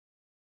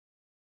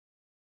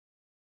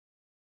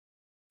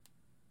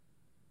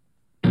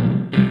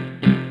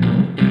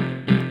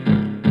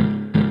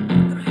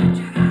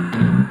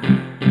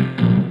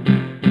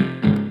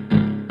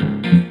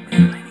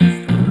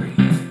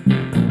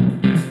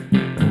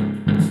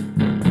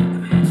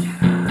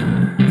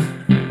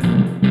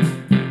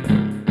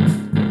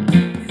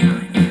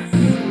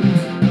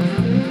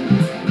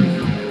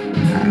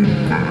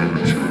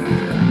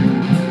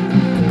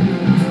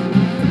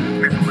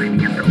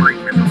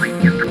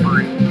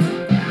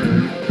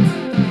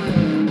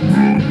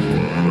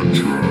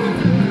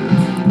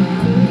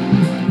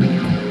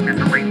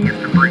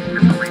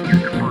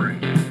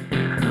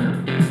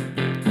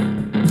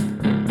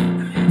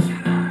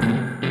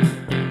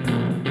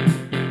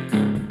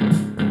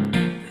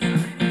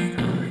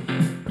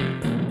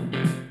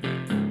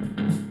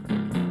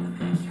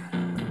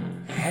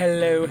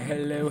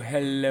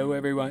Hello,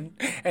 everyone,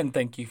 and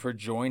thank you for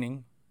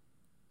joining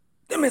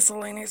the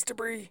Miscellaneous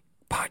Debris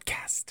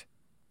podcast,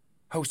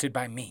 hosted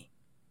by me,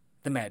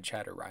 the Mad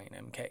Chatter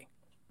Ryan MK.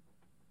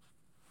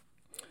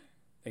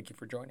 Thank you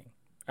for joining.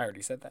 I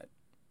already said that.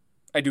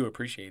 I do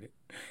appreciate it,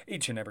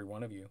 each and every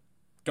one of you.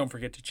 Don't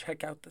forget to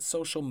check out the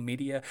social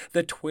media,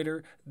 the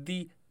Twitter,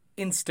 the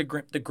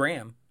Instagram, the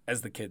gram,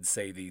 as the kids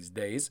say these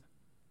days.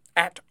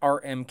 At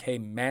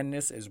RMK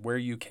Madness is where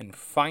you can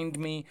find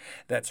me.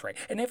 That's right.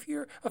 And if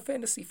you're a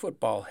fantasy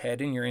football head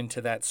and you're into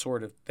that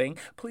sort of thing,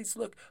 please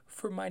look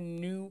for my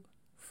new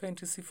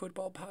fantasy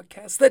football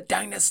podcast, the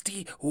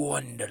Dynasty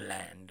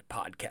Wonderland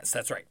podcast.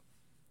 That's right.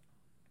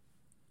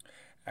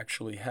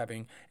 Actually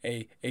having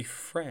a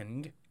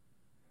friend,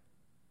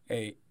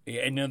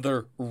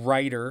 another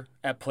writer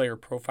at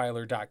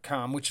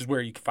playerprofiler.com, which is where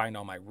you can find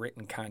all my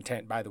written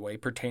content, by the way,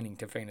 pertaining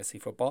to fantasy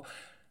football.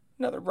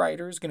 Another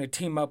writer is going to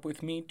team up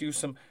with me, do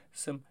some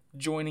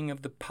joining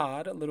of the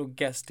pod, a little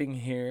guesting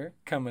here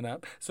coming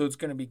up. So it's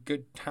going to be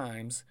good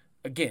times,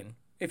 again,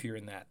 if you're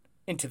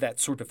into that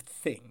sort of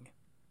thing.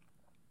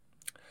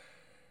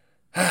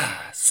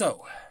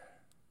 So,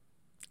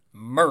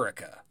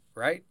 Murica,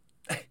 right?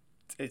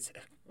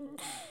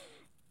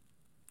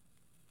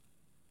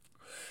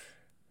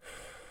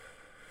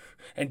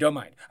 And don't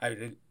mind,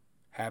 I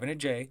having a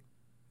J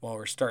while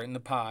we're starting the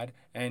pod,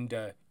 and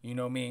you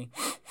know me.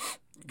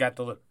 Got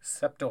the little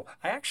septal.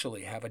 I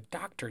actually have a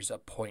doctor's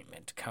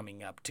appointment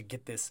coming up to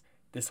get this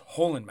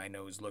hole in my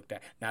nose looked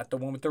at. Not the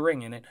one with the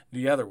ring in it,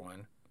 the other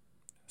one.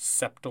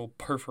 Septal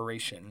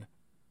perforation,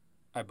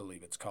 I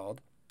believe it's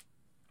called.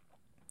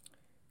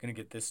 Gonna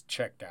get this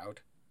checked out.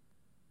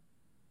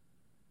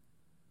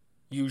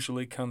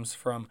 Usually comes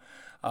from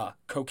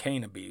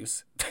cocaine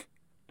abuse.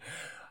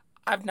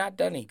 I've not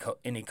done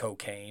any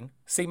cocaine.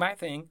 See, my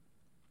thing,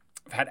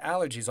 I've had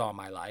allergies all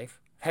my life.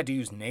 Had to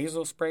use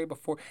nasal spray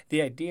before.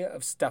 The idea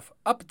of stuff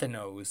up the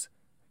nose,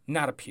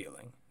 not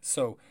appealing.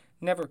 So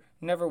never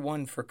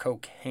one for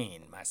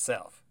cocaine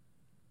myself.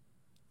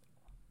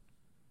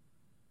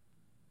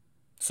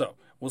 So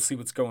we'll see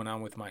what's going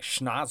on with my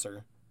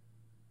schnauzer.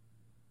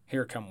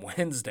 Here come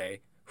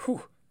Wednesday.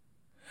 Whew.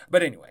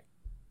 But anyway,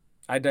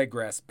 I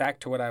digress.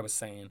 Back to what I was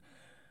saying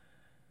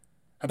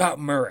about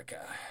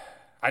Murica.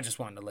 I just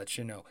wanted to let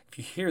you know, if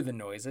you hear the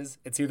noises,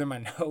 it's either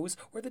my nose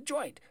or the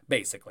joint,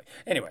 basically.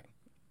 Anyway.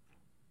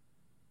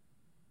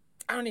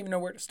 I don't even know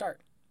where to start.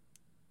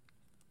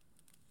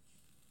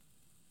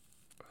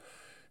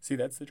 See,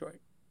 that's the joy.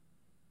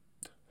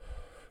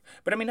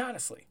 But I mean,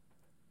 honestly,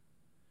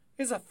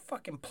 there's a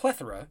fucking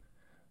plethora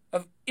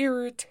of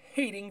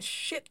irritating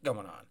shit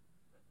going on.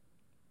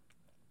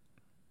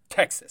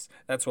 Texas.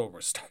 That's what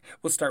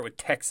we'll start with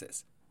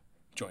Texas.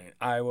 Joining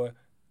Iowa,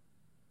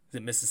 the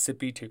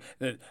Mississippi,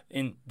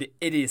 in the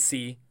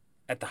idiocy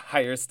at the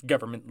highest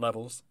government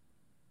levels.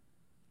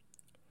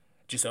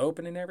 Just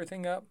opening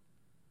everything up.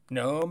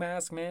 No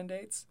mask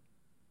mandates.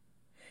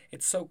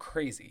 It's so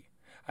crazy.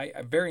 I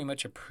very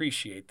much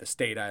appreciate the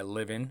state I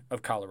live in,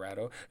 of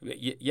Colorado.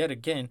 Yet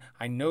again,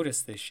 I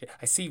notice this shit.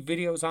 I see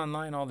videos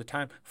online all the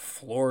time.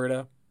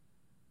 Florida,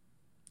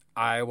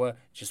 Iowa,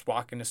 just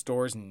walk into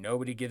stores and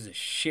nobody gives a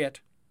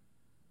shit.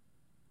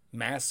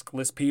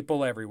 Maskless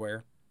people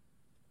everywhere.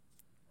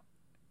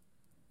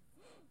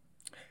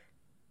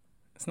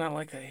 It's not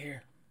like that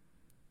here.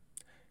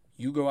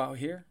 You go out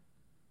here,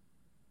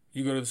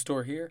 you go to the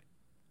store here,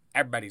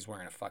 everybody's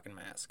wearing a fucking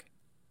mask.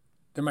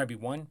 There might be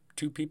 1,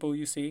 2 people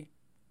you see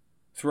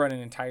throughout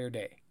an entire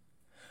day.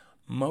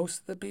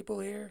 Most of the people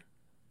here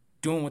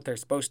doing what they're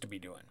supposed to be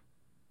doing.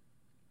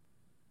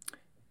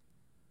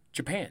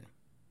 Japan.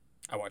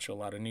 I watch a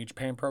lot of New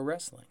Japan Pro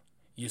Wrestling.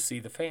 You see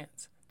the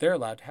fans. They're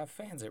allowed to have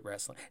fans at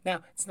wrestling.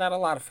 Now, it's not a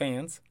lot of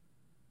fans.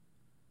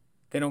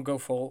 They don't go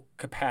full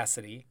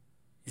capacity.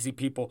 You see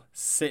people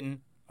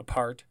sitting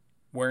apart,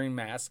 wearing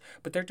masks,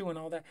 but they're doing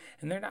all that,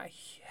 and they're not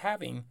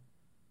having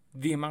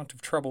the amount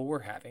of trouble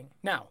we're having.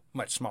 Now,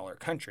 much smaller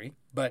country,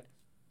 but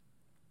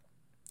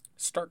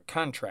stark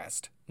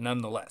contrast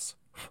nonetheless.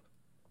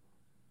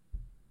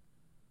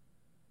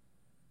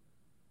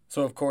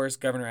 So, of course,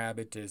 Governor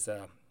Abbott is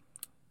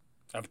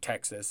of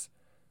Texas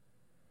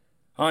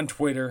on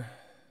Twitter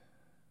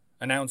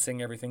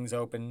announcing everything's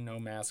open, no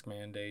mask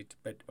mandate.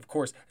 But, of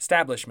course,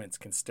 establishments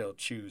can still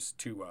choose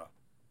to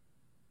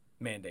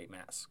mandate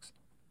masks.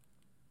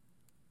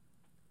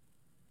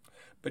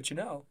 But you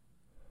know,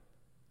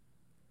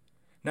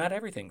 not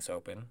everything's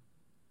open,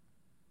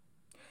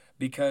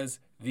 because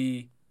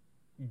the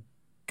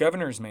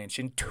governor's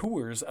mansion,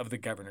 tours of the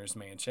governor's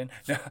mansion,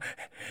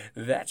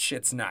 that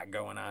shit's not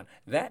going on.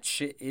 That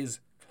shit is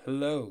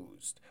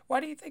closed. Why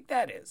do you think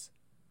that is?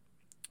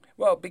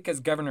 Well, because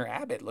Governor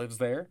Abbott lives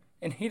there,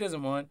 and he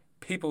doesn't want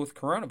people with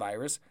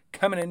coronavirus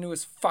coming into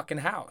his fucking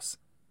house.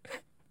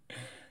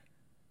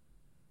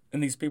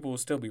 And these people will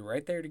still be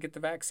right there to get the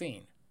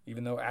vaccine,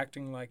 even though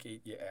acting like,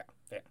 yeah.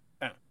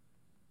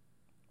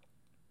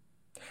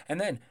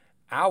 And then,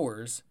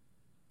 hours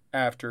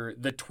after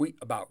the tweet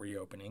about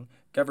reopening,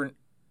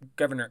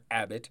 Governor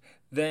Abbott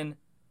then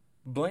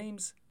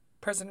blames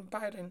President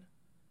Biden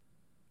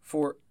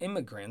for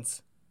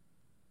immigrants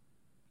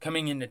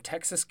coming into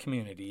Texas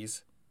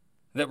communities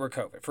that were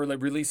COVID, for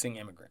like releasing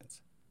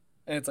immigrants.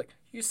 And it's like,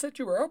 you said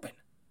you were open.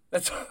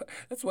 That's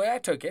the way I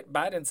took it.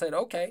 Biden said,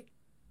 okay,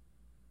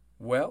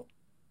 well,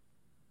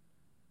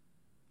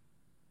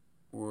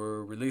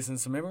 we're releasing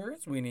some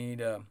immigrants. We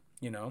need,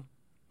 we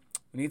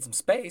need some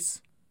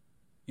space.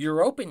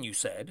 You're open, you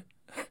said.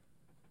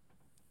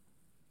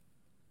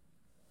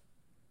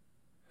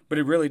 But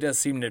it really does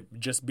seem to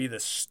just be the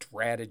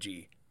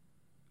strategy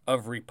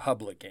of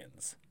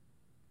Republicans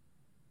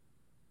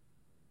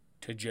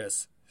to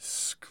just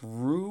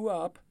screw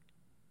up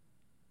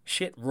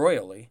shit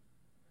royally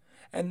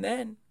and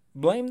then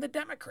blame the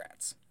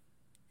Democrats.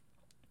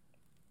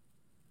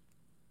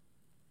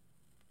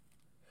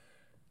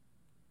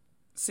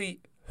 See,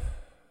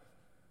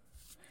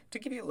 to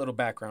give you a little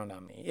background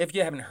on me, if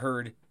you haven't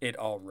heard it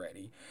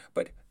already,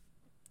 but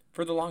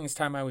for the longest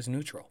time I was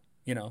neutral,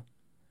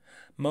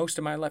 Most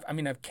of my life,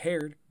 I've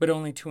cared, but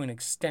only to an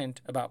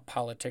extent about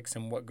politics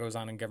and what goes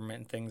on in government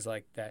and things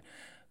like that.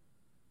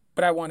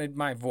 But I wanted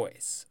my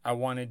voice. I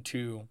wanted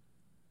to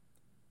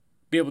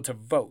be able to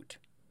vote.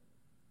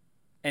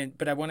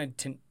 But I wanted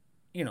to,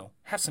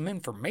 have some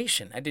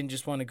information. I didn't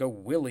just want to go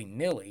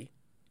willy-nilly,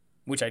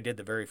 which I did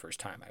the very first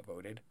time I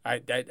voted. I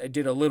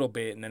did a little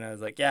bit, and then I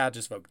was like, yeah, I'll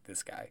just vote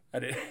this guy. I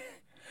did,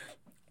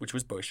 which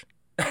was Bush.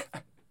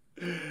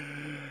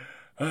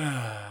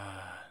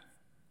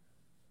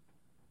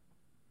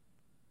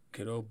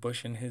 Good old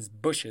Bush and his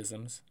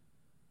Bushisms.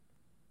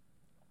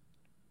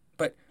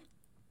 But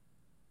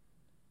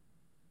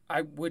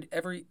I would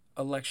every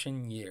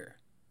election year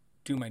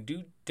do my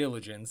due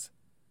diligence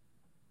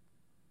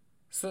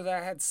so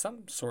that I had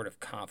some sort of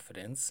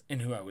confidence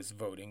in who I was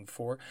voting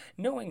for,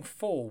 knowing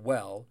full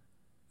well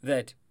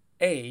that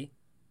A,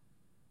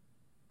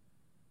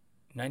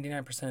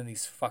 99% of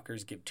these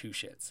fuckers give two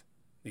shits,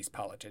 these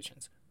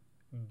politicians.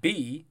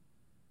 B,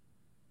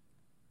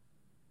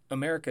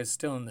 America is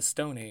still in the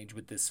Stone Age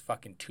with this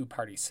fucking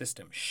two-party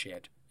system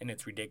shit, and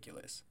it's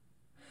ridiculous.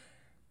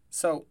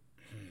 So,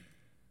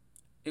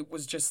 it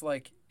was just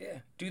like, yeah,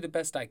 do the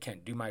best I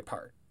can, do my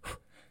part.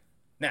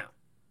 Now,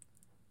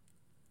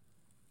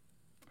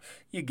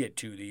 you get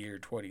to the year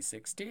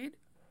 2016,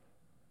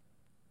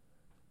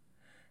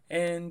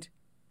 and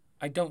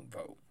I don't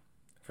vote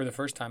for the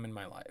first time in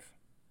my life.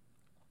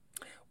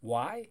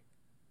 Why?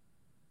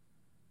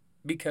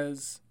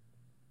 Because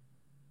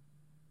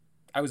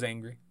I was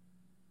angry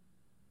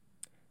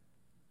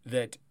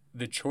that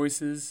the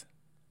choices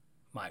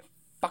my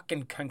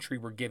fucking country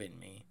were giving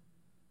me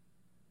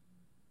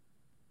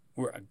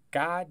were a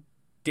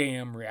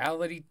goddamn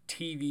reality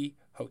TV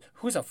host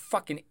who's a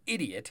fucking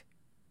idiot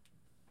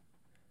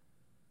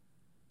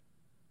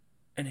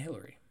and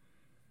Hillary.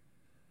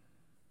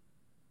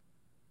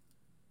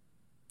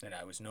 And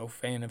I was no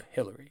fan of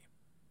Hillary.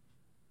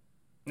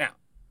 Now,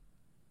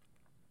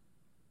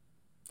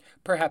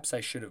 perhaps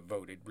I should have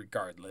voted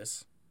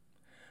regardless.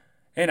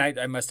 And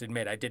I must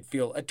admit, I did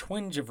feel a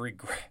twinge of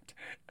regret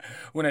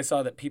when I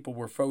saw that people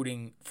were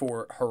voting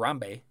for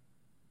Harambe,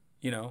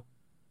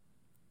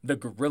 the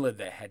gorilla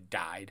that had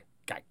died,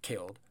 got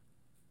killed.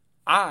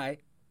 I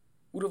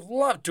would have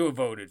loved to have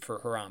voted for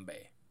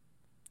Harambe.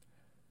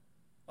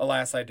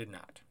 Alas, I did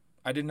not.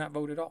 I did not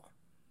vote at all.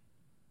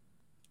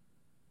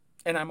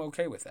 And I'm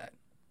okay with that.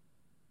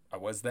 I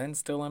was then,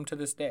 still am to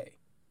this day.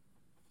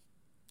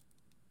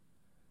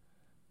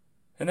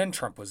 And then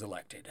Trump was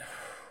elected.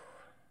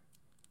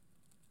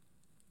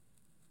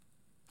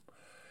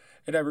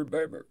 And I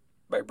remember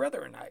my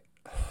brother and I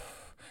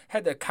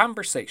had the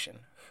conversation.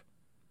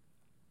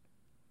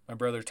 My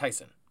brother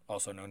Tyson,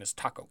 also known as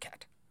Taco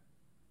Cat.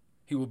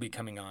 He will be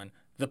coming on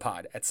the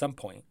pod at some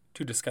point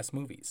to discuss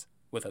movies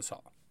with us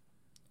all.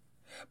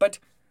 But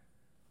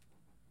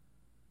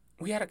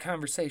we had a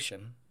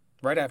conversation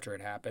right after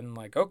it happened,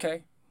 like,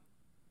 okay,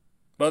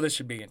 well, this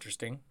should be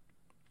interesting.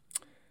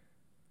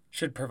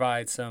 Should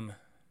provide some,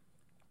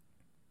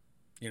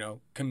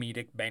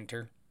 comedic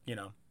banter,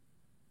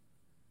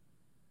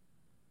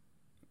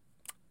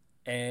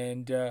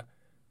 And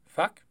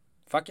fuck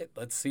it.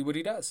 Let's see what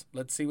he does.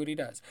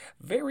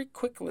 Very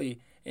quickly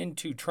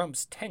into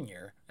Trump's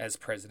tenure as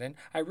president,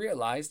 I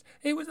realized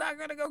it was not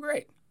going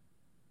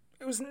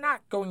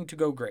to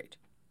go great.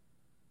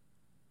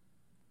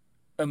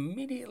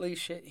 Immediately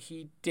shit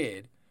he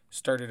did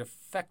started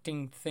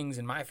affecting things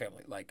in my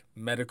family, like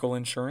medical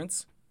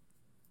insurance.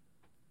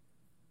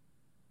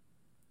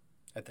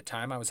 At the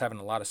time, I was having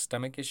a lot of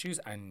stomach issues.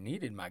 I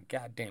needed my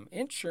goddamn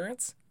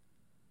insurance.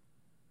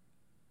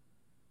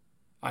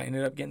 I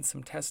ended up getting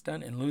some tests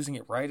done and losing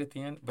it right at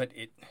the end, but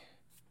it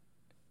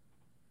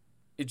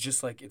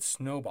just like it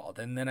snowballed.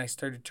 And then I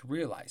started to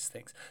realize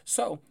things.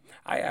 So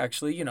I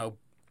actually,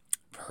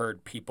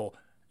 heard people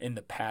in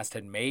the past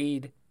had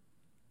made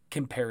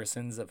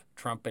comparisons of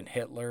Trump and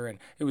Hitler, and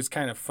it was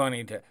kind of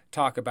funny to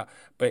talk about,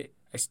 but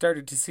I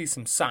started to see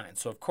some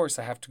signs. So of course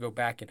I have to go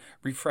back and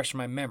refresh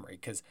my memory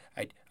because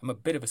I'm a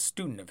bit of a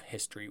student of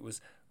history. It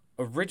was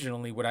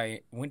originally what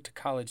I went to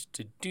college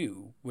to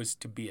do was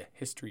to be a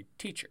history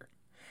teacher.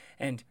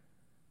 And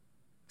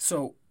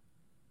so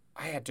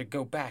I had to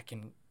go back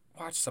and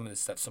watch some of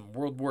this stuff, some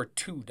World War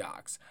II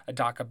docs, a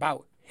doc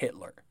about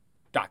Hitler,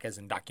 doc as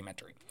in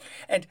documentary.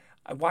 And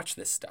I watched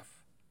this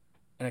stuff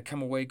and I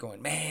come away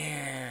going,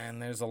 man,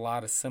 there's a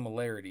lot of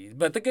similarities.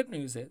 But the good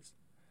news is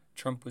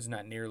Trump was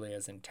not nearly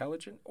as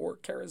intelligent or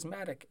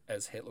charismatic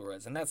as Hitler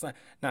was. And that's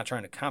not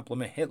trying to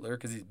compliment Hitler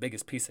because he's the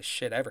biggest piece of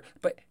shit ever.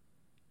 But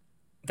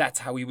that's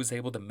how he was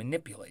able to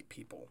manipulate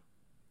people.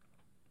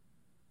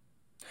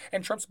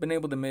 And Trump's been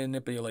able to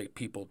manipulate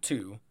people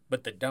too,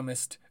 but the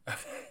dumbest.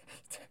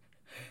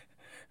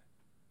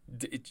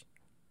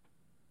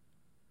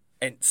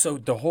 And so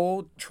the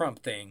whole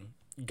Trump thing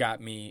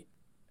got me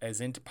as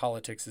into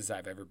politics as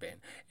I've ever been.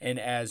 And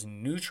as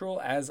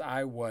neutral as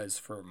I was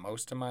for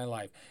most of my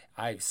life,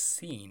 I've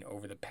seen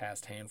over the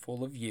past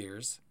handful of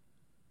years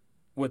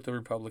what the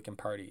Republican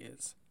Party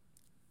is.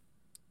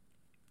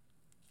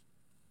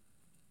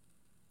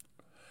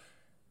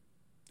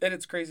 And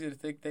it's crazy to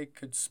think they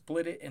could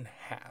split it in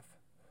half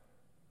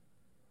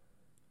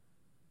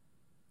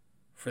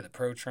for the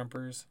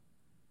pro-Trumpers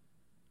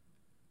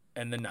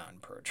and the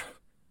non-pro-Trump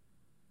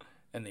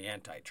and the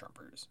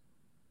anti-Trumpers.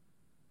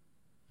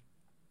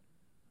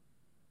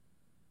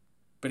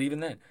 But even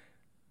then,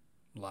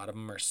 a lot of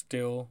them are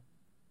still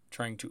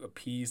trying to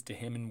appease to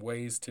him in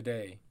ways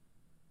today.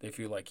 They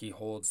feel like he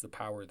holds the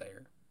power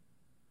there.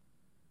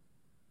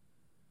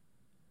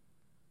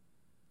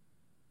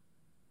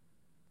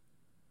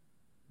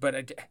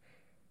 But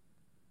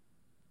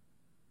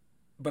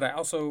I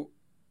also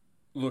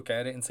look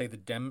at it and say the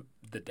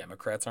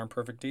Democrats aren't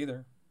perfect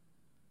either.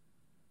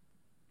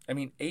 I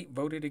mean, 8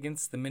 voted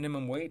against the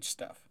minimum wage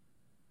stuff,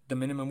 the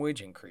minimum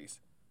wage increase.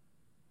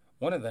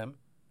 One of them,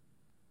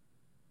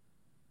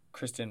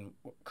 Kirsten,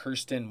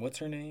 what's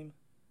her name?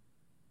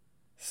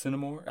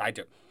 Sinema?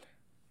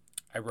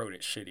 I wrote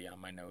it shitty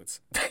on my notes.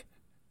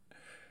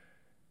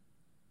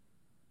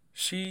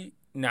 She,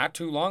 not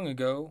too long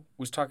ago,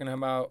 was talking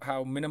about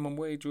how minimum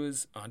wage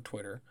was, on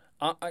Twitter,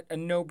 a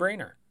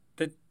no-brainer.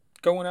 That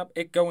going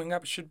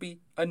up should be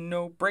a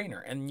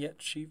no-brainer. And yet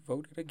she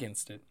voted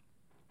against it.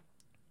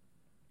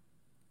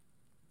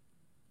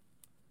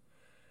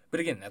 But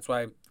again, that's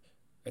why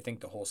I think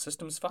the whole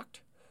system's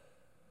fucked.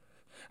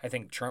 I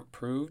think Trump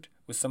proved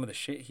with some of the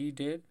shit he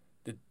did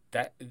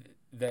that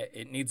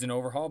it needs an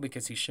overhaul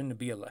because he shouldn't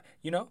be allowed.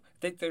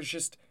 There's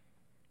just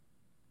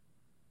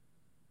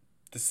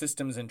the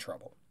system's in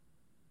trouble.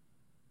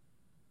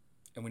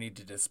 And we need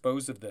to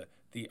dispose of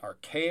the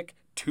archaic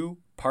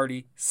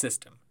 2-party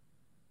system.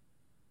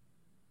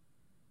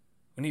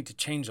 We need to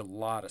change a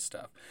lot of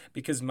stuff.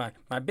 Because my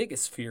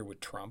biggest fear with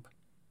Trump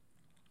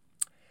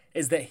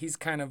is that he's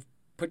kind of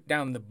put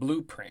down the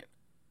blueprint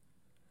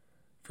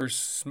for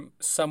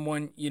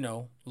someone,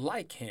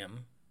 like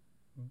him,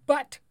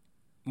 but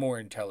more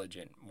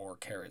intelligent, more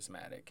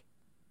charismatic.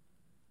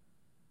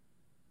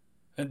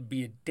 It'd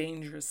be a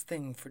dangerous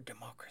thing for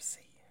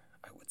democracy,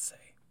 I would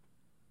say.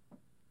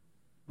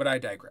 But I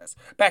digress.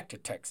 Back to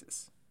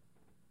Texas.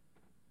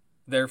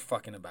 They're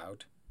fucking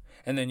about.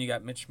 And then you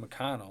got Mitch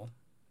McConnell.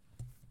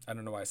 I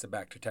don't know why I said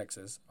back to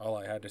Texas. All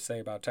I had to say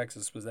about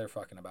Texas was they're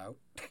fucking about.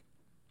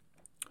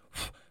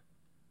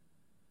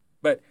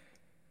 But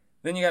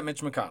then you got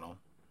Mitch McConnell.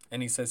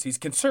 And he says he's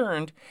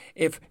concerned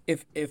if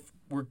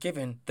we're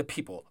given, the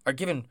people are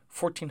given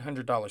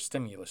 $1,400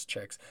 stimulus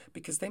checks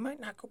because they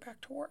might not go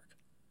back to work.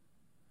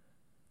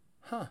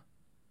 Huh.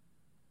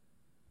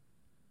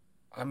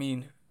 I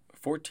mean,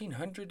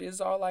 $1,400 is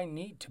all I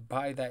need to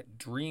buy that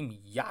dream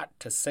yacht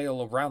to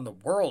sail around the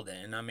world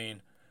in. I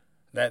mean,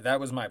 that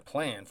was my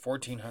plan,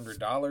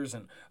 $1,400,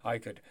 and I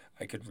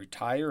could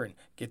retire and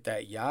get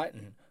that yacht,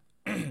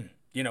 and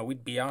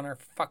we'd be on our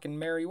fucking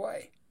merry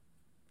way.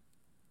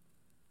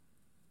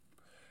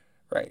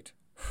 Right.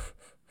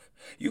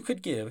 You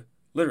could give,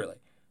 literally,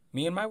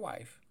 me and my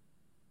wife,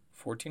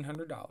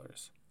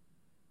 $1,400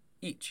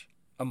 each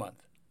a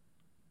month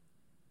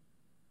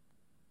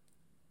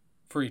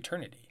for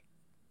eternity.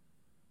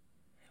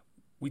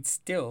 We'd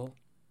still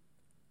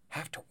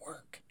have to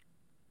work.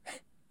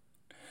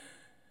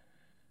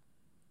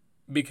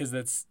 Because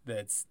that's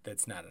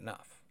not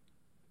enough.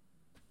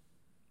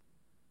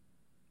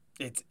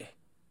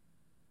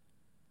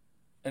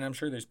 And I'm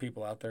sure there's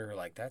people out there who are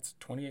like, that's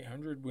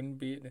 $2,800 wouldn't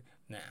be it.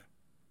 Nah.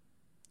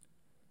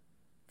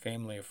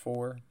 Family of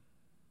 4.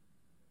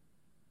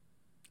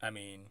 I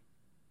mean,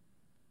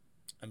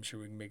 I'm sure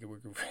we can make it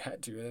work if we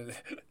had to.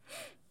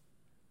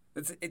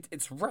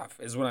 It's rough,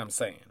 is what I'm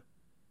saying.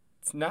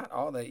 It's not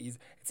all that easy.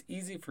 It's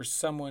easy for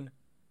someone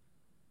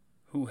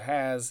who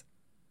has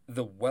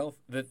the wealth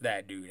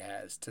that dude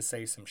has to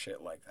say some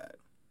shit like that.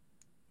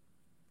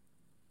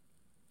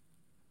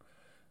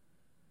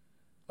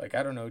 Like,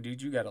 I don't know,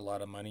 dude, you got a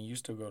lot of money. You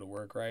still go to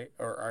work, right?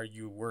 Or are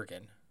you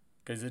working?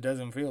 Because it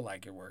doesn't feel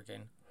like you're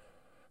working.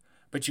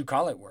 But you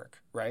call it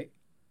work, right?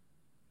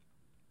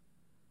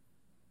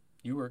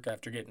 You work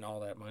after getting all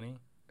that money.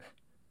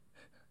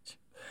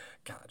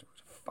 God,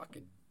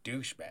 fucking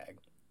douchebag.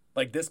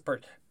 Like,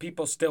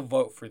 people still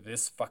vote for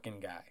this fucking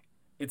guy.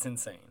 It's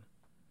insane.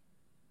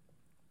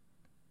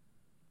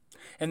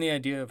 And the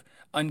idea of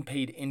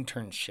unpaid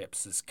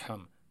internships has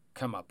come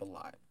up a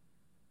lot.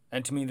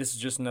 And to me, this is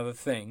just another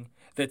thing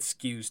that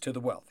skews to the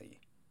wealthy.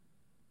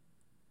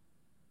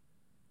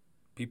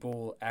 People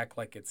will act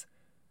like it's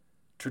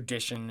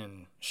tradition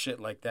and shit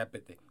like that,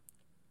 but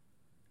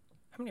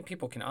how many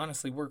people can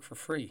honestly work for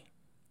free?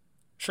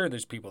 Sure,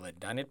 there's people that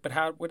done it,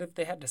 but what if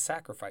they had to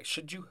sacrifice?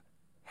 Should you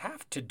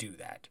have to do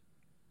that?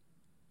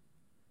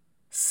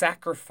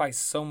 Sacrifice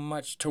so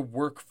much to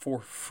work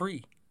for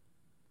free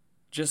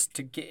just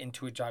to get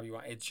into a job you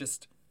want. It's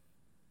just...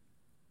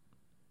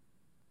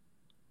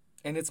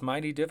 And it's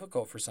mighty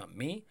difficult for some.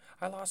 Me,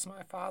 I lost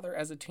my father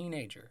as a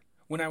teenager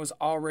when I was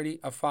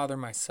already a father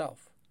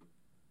myself.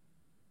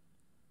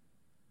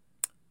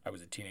 I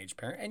was a teenage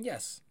parent, and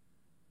yes,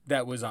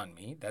 that was on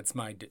me.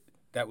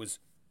 That was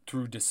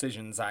through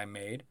decisions I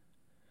made.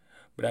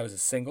 But I was a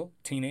single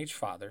teenage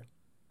father.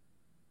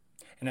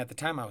 And at the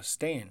time I was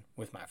staying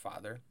with my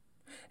father,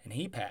 and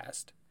he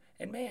passed,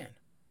 and man,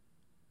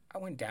 I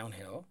went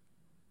downhill.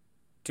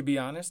 To be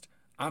honest,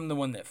 I'm the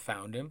one that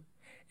found him.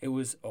 It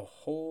was a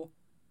whole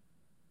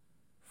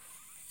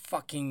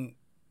fucking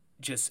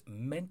just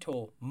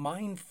mental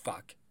mind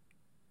fuck.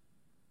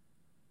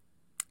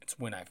 It's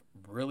when I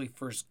really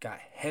first got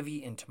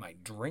heavy into my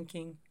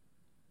drinking.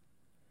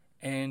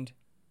 And,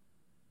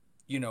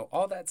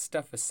 all that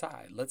stuff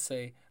aside, let's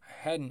say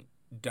I hadn't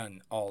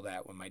done all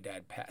that when my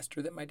dad passed,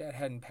 or that my dad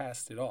hadn't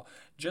passed at all.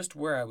 Just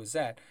where I was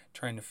at,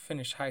 trying to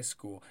finish high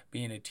school,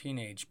 being a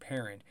teenage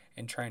parent,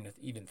 and trying to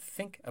even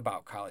think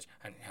about college.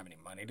 I didn't have any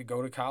money to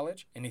go to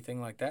college,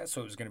 anything like that,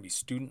 so it was going to be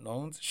student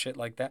loans, shit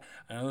like that.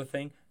 Another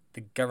thing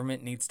the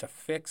government needs to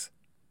fix.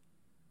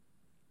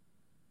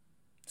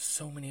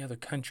 So many other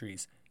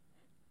countries,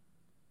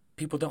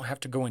 people don't have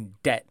to go in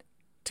debt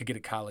to get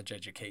a college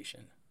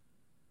education.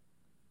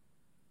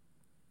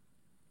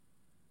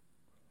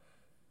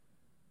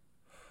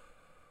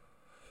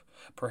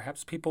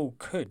 Perhaps people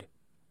could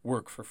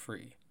work for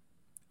free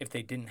if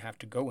they didn't have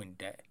to go in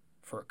debt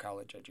for a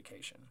college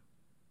education.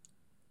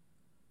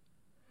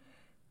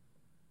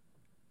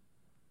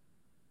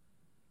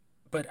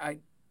 But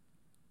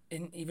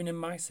even in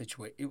my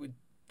situation, it would,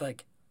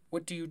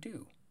 what do you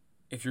do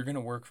if you're going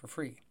to work for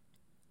free?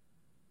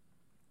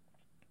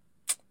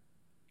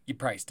 You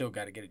probably still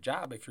got to get a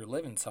job if you're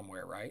living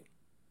somewhere, right?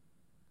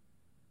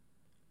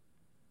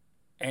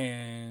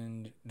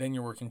 And then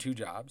you're working 2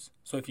 jobs.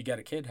 So if you got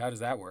a kid, how does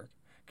that work?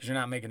 Because you're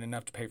not making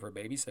enough to pay for a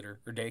babysitter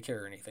or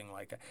daycare or anything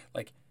like that.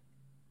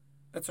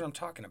 That's what I'm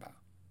talking about.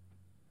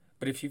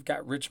 But if you've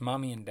got rich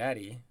mommy and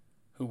daddy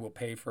who will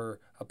pay for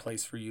a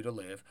place for you to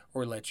live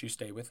or let you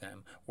stay with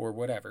them or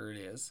whatever it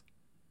is,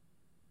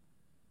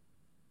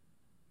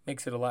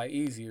 makes it a lot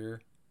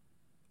easier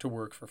to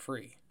work for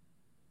free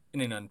in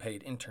an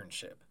unpaid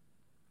internship.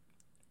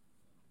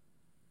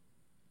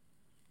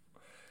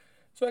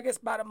 So I guess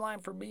bottom line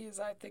for me is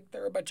I think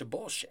they're a bunch of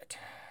bullshit.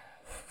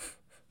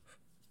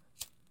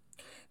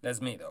 That's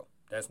me, though.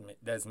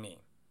 That's me.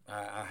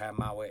 I have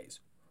my ways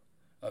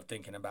of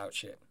thinking about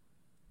shit.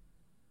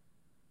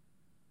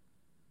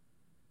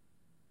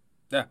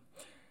 Yeah.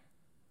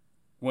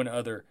 One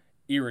other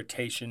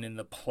irritation in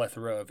the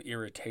plethora of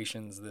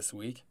irritations this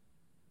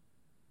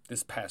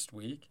past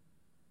week,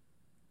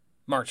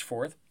 March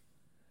 4th.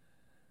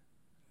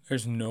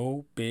 There's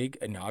no big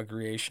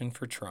inauguration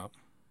for Trump.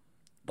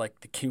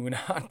 Like the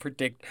QAnon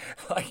predict,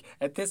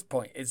 at this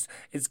point, it's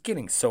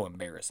getting so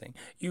embarrassing.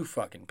 You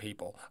fucking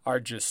people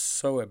are just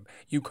so,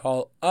 you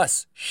call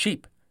us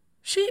sheep.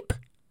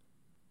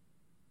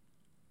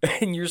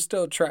 And you're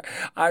still trying.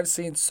 I've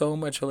seen so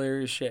much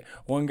hilarious shit.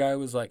 One guy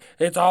was like,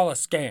 it's all a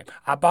scam.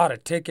 I bought a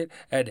ticket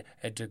and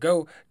to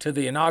go to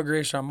the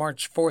inauguration on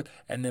March 4th,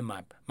 and then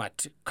my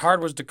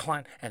card was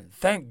declined, and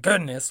thank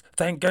goodness,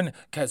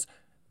 because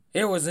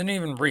it wasn't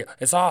even real.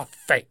 It's all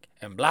fake,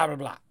 and blah, blah,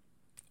 blah.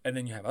 And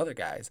then you have other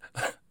guys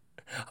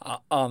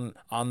on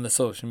the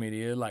social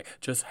media,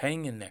 just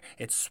hang in there.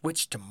 It's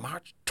switched to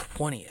March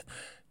 20th.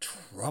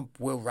 Trump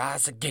will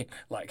rise again.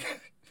 What?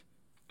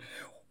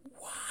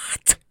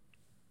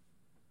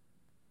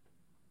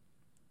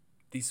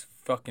 These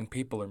fucking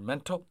people are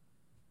mental.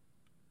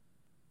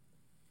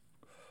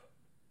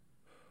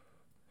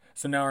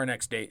 So now our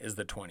next date is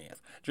the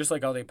 20th. Just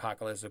like all the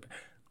apocalypse.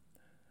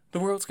 The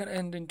world's going to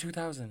end in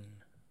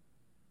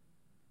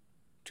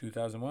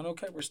 2001,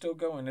 okay, we're still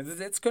going.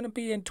 It's going to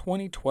be in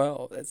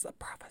 2012. It's a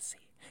prophecy.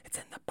 It's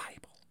in the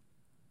Bible.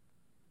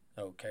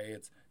 Okay,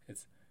 it's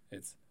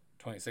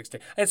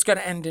 2016. It's going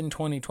to end in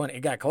 2020.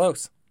 It got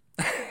close.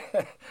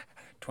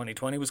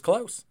 2020 was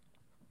close.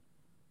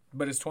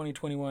 But it's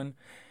 2021,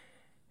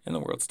 and the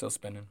world's still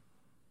spinning.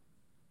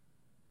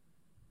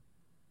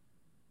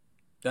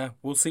 Yeah,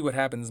 we'll see what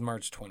happens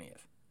March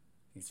 20th.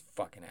 These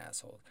fucking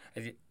assholes.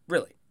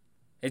 Really.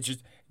 It's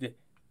just...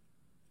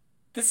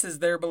 This is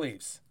their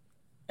beliefs.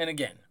 And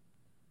again,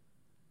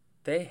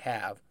 they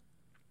have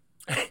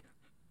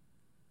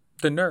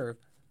the nerve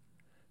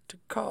to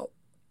call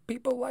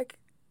people like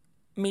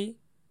me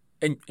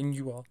and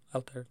you all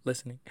out there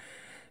listening,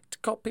 to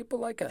call people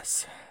like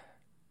us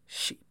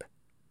sheep.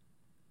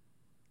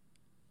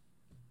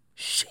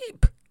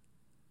 Sheep.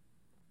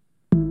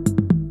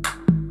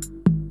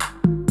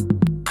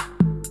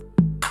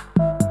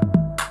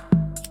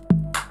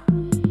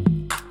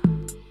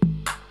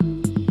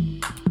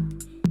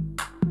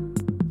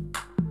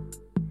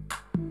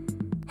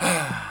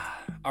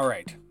 All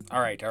right.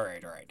 All right. All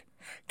right. All right.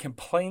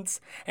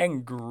 Complaints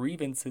and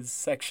grievances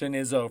section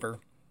is over.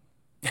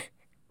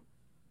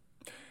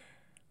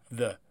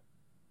 the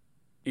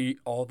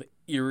all the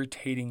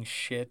irritating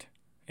shit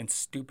and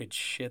stupid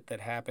shit that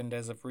happened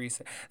as of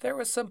recent. There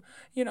was some,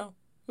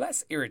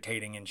 less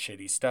irritating and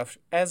shitty stuff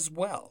as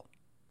well.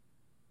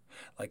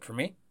 Like for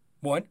me,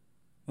 one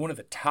of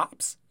the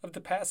tops of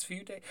the past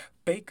few days,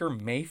 Baker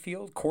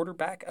Mayfield,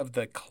 quarterback of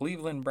the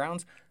Cleveland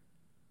Browns,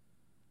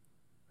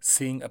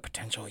 seeing a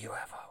potential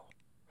UFO.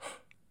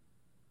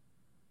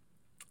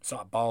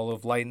 Saw a ball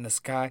of light in the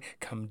sky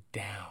come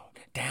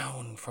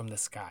down from the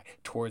sky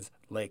towards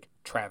Lake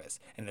Travis.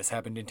 And this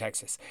happened in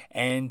Texas.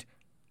 And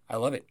I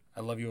love it.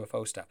 I love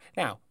UFO stuff.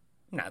 Now,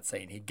 I'm not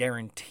saying he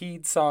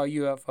guaranteed saw a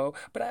UFO,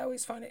 but I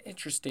always find it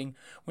interesting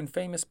when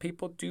famous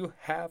people do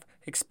have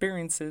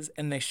experiences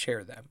and they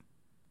share them.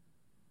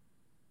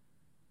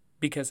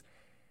 Because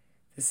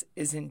this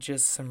isn't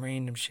just some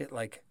random shit,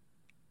 like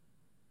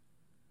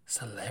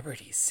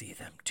celebrities see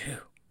them too.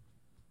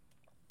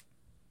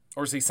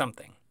 Or see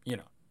something,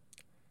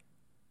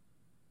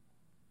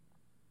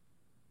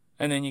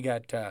 And then you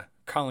got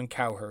Colin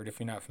Cowherd, if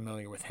you're not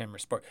familiar with him or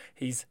sport.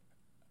 He's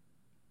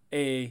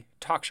a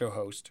talk show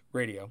host,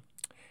 radio.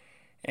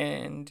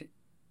 And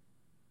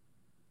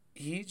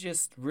he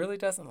just really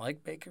doesn't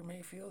like Baker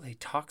Mayfield. He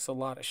talks a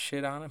lot of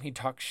shit on him. He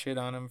talks shit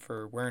on him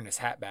for wearing his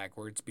hat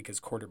backwards because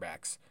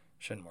quarterbacks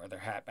shouldn't wear their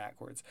hat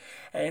backwards.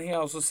 And he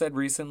also said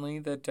recently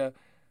that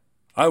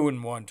I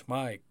wouldn't want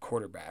my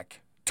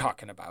quarterback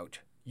talking about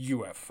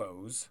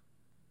UFOs.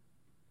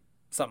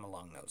 Something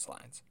along those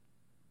lines.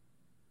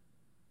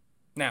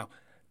 Now,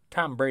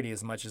 Tom Brady,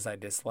 as much as I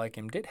dislike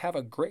him, did have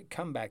a great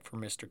comeback for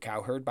Mr.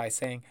 Cowherd by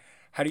saying,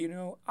 "How do you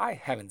know I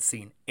haven't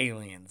seen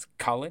aliens,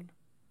 Colin?"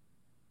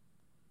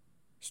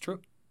 It's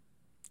true.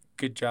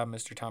 Good job,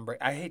 Mr. Tom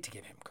Brady. I hate to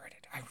give him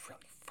credit. I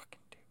really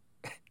fucking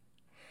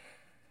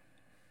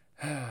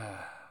do.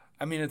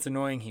 I mean, it's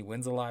annoying he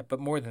wins a lot, but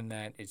more than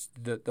that, it's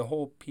the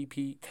whole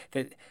PP,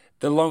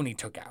 the loan he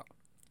took out.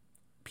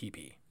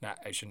 PP.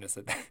 I shouldn't have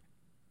said that.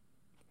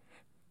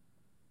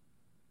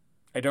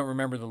 I don't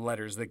remember the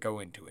letters that go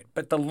into it,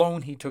 but the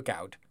loan he took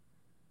out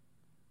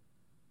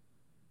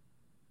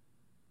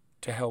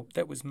to help,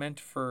 that was meant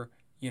for,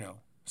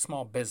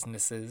 small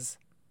businesses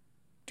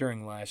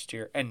during last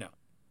year. And no,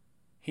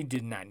 he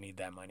did not need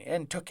that money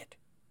and took it.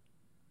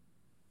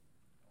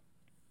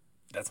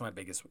 That's my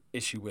biggest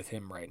issue with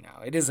him right now.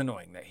 It is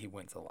annoying that he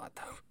wins a lot,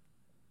 though.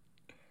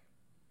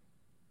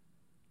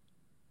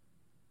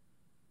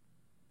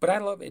 But I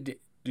love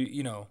it.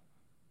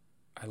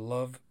 I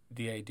love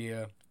the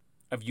idea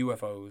of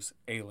UFOs,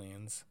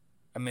 aliens.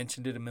 I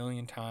mentioned it a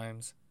million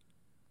times.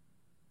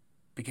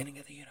 Beginning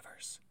of the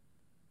universe.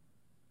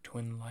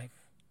 Twin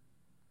life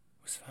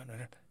was found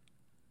on Earth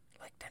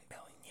like 10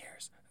 billion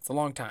years. It's a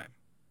long time.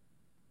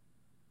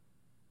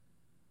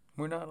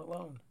 We're not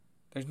alone.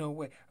 There's no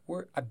way.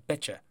 I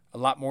betcha, a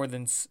lot more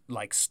than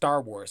like Star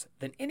Wars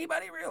than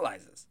anybody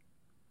realizes.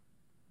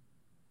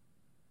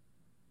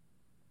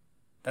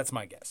 That's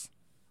my guess.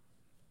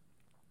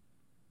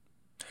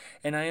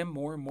 And I am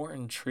more and more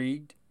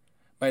intrigued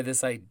by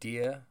this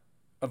idea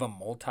of a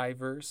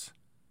multiverse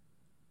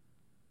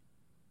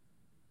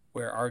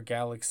where our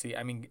galaxy,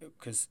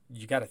 because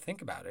you got to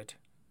think about it.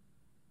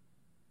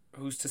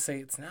 Who's to say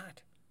it's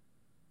not?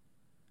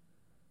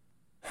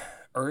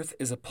 Earth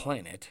is a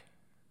planet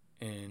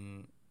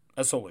in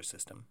a solar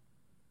system.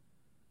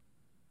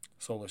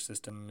 Solar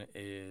system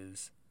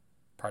is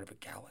part of a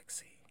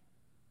galaxy.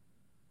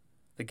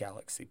 The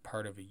galaxy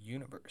part of a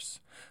universe.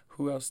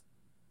 Who's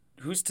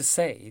to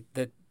say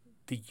that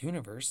the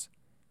universe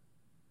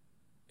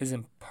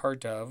isn't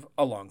part of,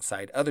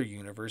 alongside other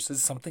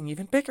universes, something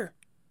even bigger?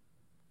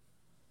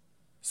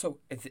 So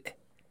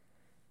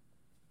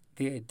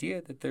the idea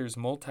that there's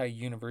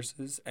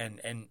multi-universes,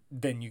 and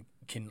then you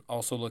can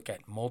also look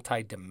at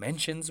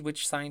multi-dimensions,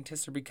 which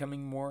scientists are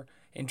becoming more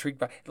intrigued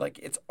by. Like,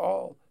 it's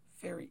all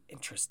very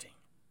interesting.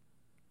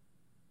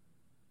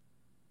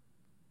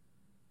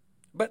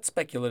 But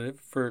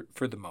speculative for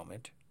the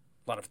moment.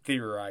 A lot of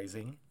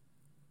theorizing.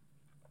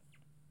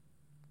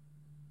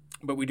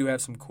 But we do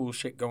have some cool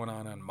shit going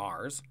on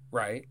Mars,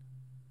 right?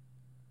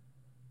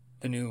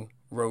 The new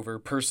rover,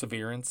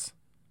 Perseverance.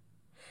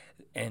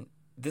 And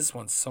this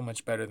one's so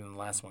much better than the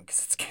last one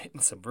because it's getting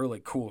some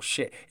really cool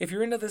shit. If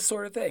you're into this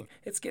sort of thing,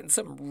 it's getting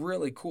some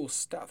really cool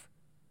stuff.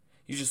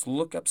 You just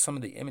look up some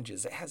of the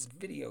images. It has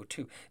video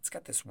too. It's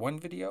got this one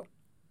video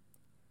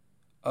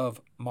of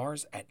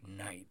Mars at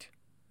night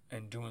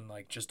and doing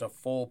like just a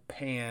full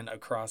pan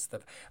across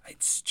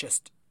it's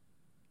just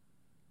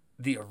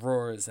the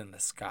auroras in the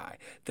sky.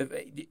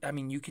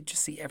 You could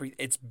just see everything.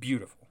 It's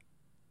beautiful.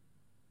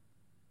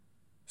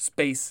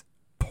 Space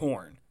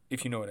porn,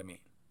 if you know what I mean.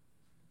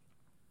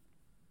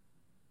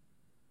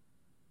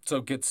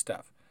 So good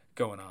stuff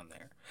going on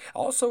there.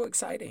 Also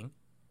exciting.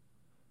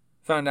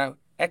 Found out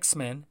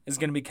X-Men is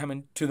going to be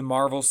coming to the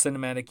Marvel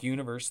Cinematic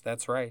Universe.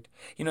 That's right.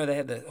 They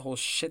had the whole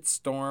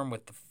shitstorm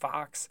with the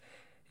Fox,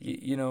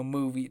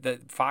 movie, the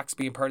Fox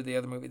being part of the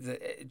other movie.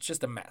 It's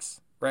just a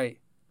mess, right?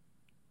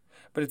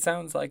 But it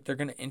sounds like they're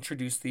going to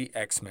introduce the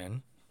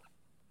X-Men,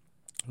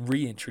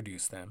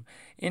 reintroduce them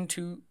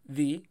into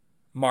the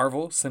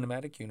Marvel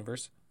Cinematic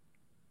Universe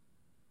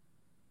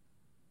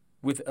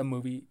with a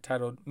movie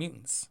titled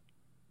Mutants.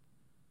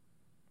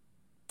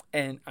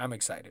 And I'm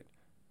excited.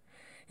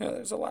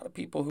 There's a lot of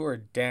people who are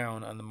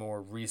down on the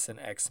more recent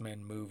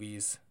X-Men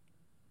movies.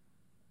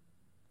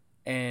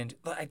 And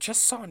I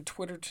just saw on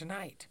Twitter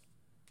tonight,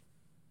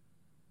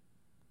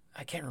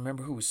 I can't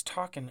remember who was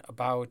talking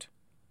about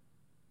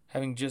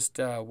having just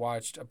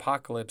watched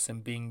Apocalypse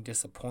and being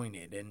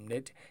disappointed. And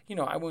it,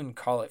 I wouldn't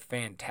call it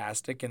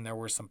fantastic, and there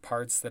were some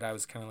parts that I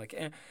was kind of like,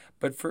 eh.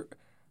 But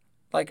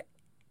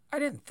I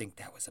didn't think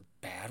that was a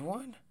bad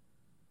one.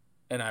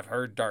 And I've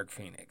heard Dark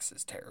Phoenix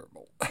is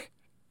terrible.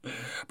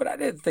 But I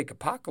didn't think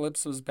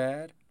Apocalypse was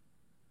bad.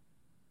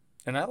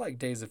 And I like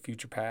Days of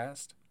Future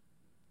Past.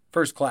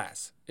 First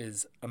Class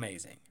is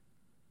amazing.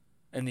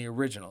 And the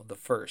original, the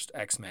first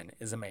X-Men,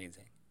 is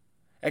amazing.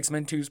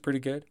 X-Men 2 is pretty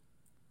good.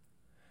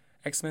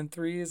 X-Men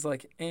 3 is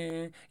like,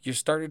 eh. You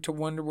started to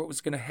wonder what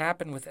was going to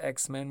happen with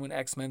X-Men when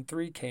X-Men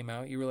 3 came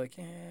out. You were like,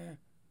 eh.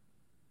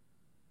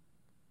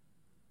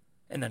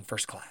 And then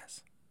First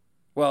Class.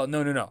 Well,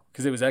 no.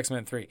 Because it was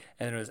X-Men 3.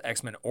 And then it was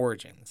X-Men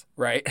Origins,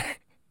 right?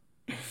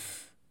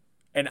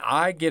 And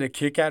I get a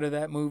kick out of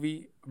that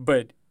movie,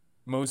 but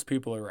most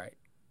people are right.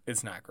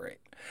 It's not great.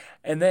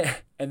 And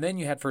then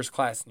you had First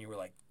Class, and you were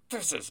like,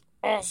 this is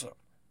awesome.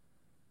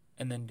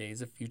 And then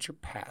Days of Future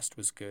Past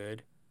was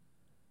good.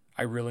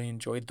 I really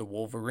enjoyed the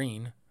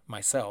Wolverine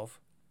myself.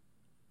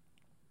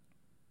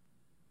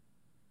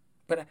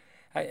 But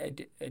I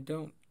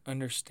don't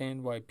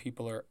understand why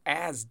people are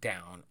as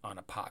down on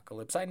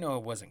Apocalypse. I know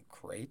it wasn't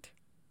great.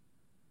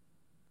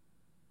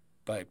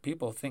 But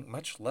people think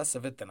much less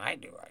of it than I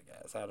do, I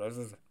guess.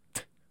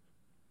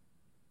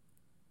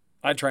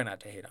 I try not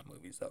to hate on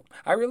movies, though.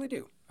 I really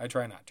do. I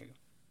try not to.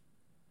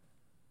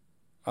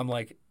 I'm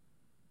like,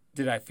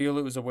 did I feel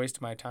it was a waste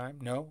of my time?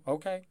 No?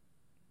 Okay.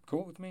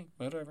 Cool with me.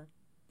 Whatever.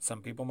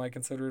 Some people might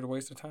consider it a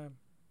waste of time.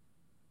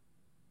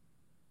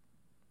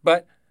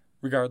 But,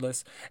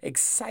 regardless,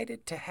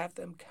 excited to have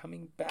them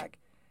coming back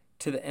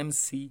to the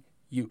MCU.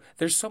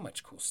 There's so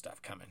much cool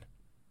stuff coming.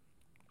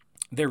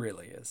 There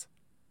really is.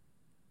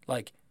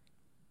 Like,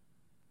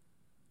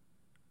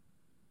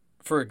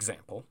 for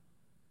example,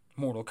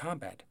 Mortal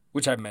Kombat,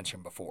 which I've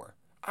mentioned before.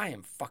 I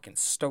am fucking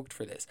stoked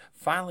for this.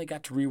 Finally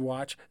got to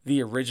rewatch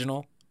the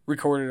original,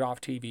 recorded off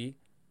TV.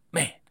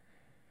 Man,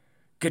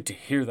 good to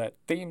hear that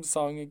theme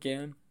song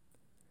again.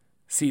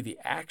 See the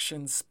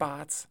action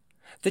spots.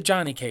 The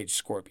Johnny Cage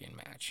Scorpion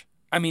match.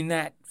 I mean,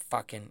 that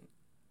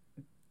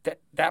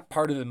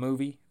part of the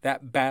movie,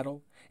 that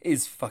battle,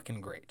 is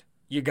fucking great.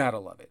 You gotta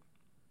love it.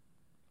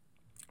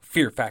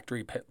 Fear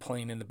Factory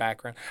playing in the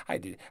background. I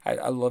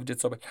loved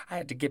it so much. I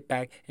had to get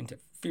back into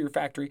Fear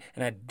Factory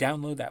and I had to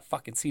download that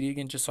fucking CD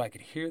again just so I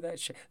could hear that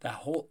shit. That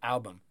whole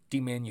album,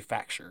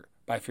 Demanufacture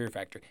by Fear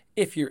Factory.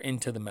 If you're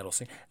into the metal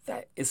scene,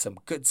 that is some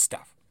good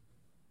stuff.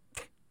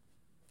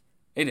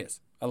 It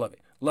is. I love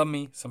it. Love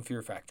me some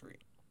Fear Factory.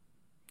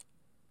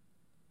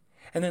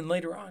 And then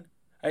later on,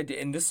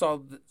 and this is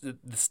all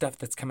the stuff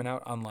that's coming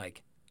out on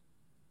like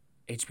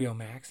HBO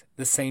Max,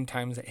 the same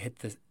time as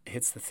it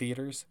hits the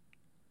theaters.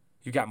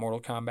 You got Mortal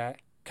Kombat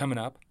coming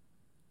up.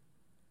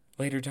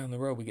 Later down the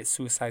road, we get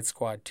Suicide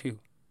Squad 2.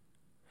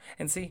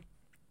 And see,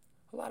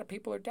 a lot of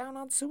people are down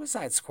on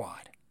Suicide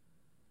Squad.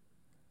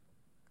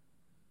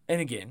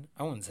 And again,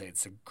 I wouldn't say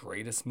it's the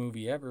greatest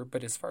movie ever,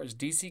 but as far as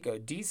DC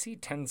goes, DC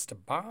tends to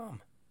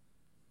bomb.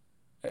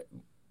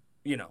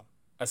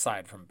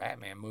 Aside from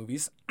Batman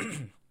movies.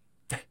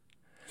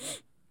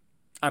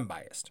 I'm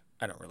biased.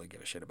 I don't really give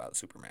a shit about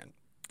Superman,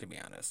 to be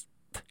honest.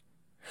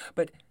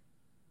 But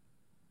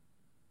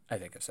I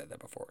think I've said that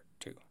before,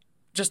 too.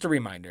 Just a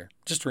reminder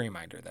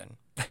then.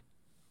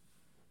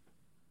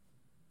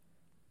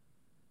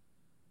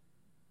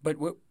 But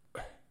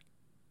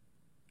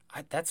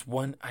that's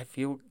one I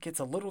feel gets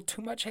a little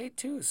too much hate,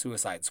 too,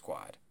 Suicide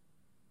Squad.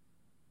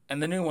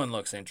 And the new one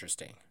looks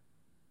interesting.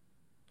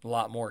 A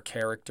lot more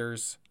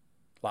characters,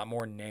 a lot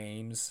more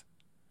names.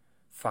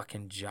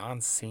 Fucking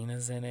John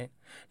Cena's in it.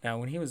 Now,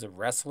 when he was a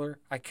wrestler,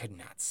 I could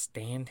not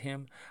stand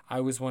him. I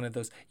was one of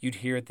those, you'd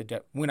hear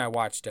at when I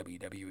watched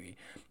WWE,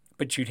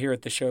 but you'd hear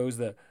at the shows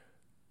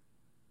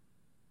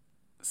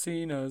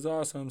Cena's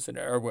awesome,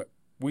 or what?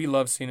 We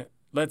love Cena.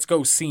 Let's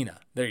go Cena.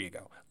 There you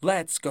go.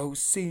 Let's go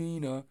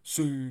Cena.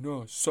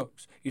 Cena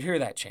sucks. You'd hear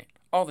that chant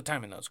all the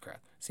time in those crowds.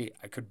 See,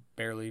 I could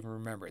barely even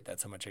remember it.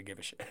 That's how much I give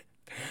a shit.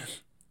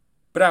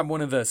 But I'm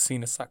one of the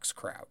Cena sucks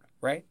crowd,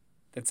 right?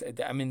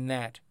 I'm in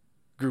that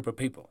group of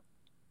people.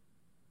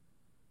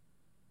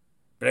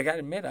 But I gotta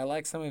admit, I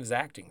like some of his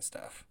acting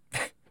stuff.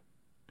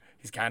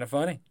 He's kind of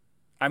funny.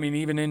 I mean,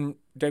 even in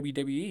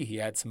WWE, he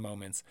had some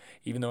moments.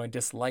 Even though I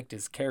disliked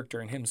his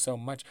character and him so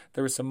much,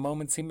 there were some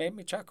moments he made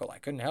me chuckle. I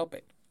couldn't help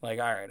it. Like,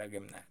 all right, I'll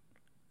give him that.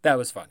 That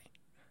was funny.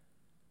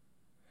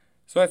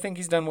 So I think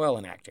he's done well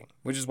in acting,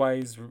 which is why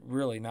he's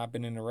really not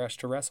been in a rush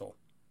to wrestle.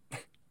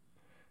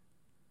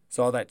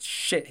 So all that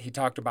shit he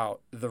talked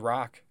about The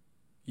Rock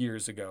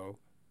years ago,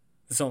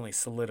 This only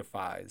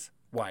solidifies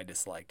why I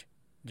disliked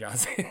John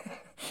Cena.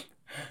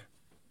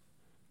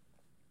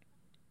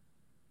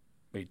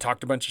 But he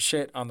talked a bunch of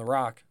shit on The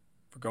Rock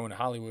for going to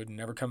Hollywood and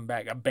never coming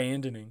back,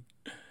 abandoning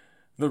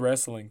the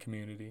wrestling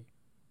community.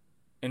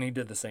 And he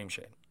did the same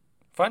shit.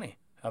 Funny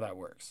how that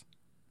works.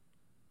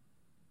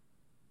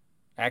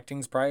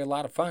 Acting's probably a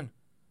lot of fun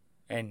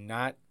and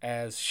not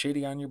as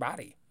shitty on your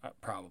body,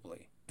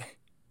 probably.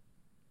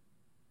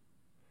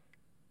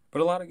 But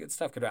a lot of good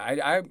stuff could.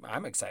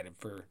 I'm excited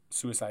for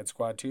Suicide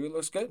Squad 2. It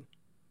looks good,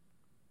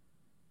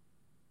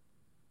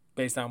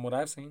 based on what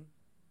I've seen.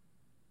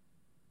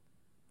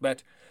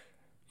 But,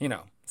 you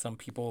know, some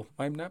people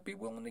might not be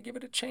willing to give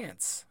it a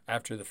chance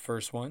after the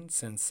first one,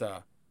 since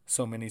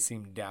so many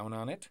seem down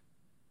on it.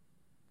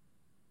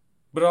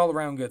 But all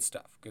around good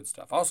stuff. Good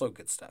stuff. Also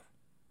good stuff.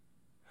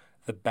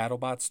 The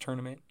BattleBots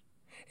tournament.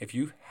 If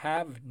you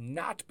have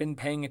not been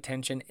paying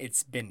attention,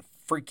 it's been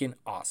freaking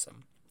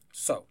awesome.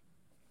 So,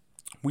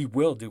 we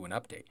will do an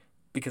update,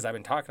 because I've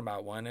been talking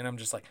about one and I'm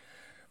just like,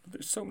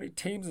 there's so many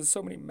teams and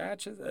so many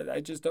matches that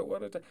I just don't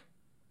want to.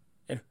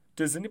 And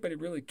does anybody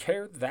really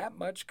care that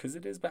much? Because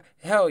it is bad.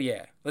 Hell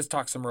yeah. Let's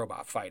talk some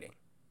robot fighting.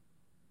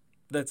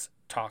 Let's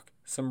talk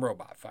some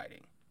robot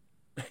fighting.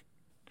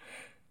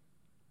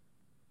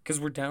 Because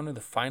we're down to the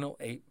final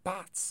 8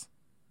 bots.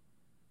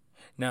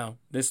 Now,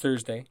 this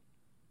Thursday,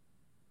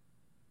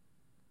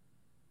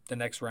 the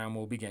next round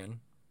will begin.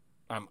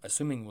 I'm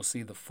assuming we'll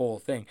see the full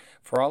thing.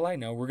 For all I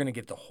know, we're going to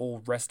get the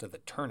whole rest of the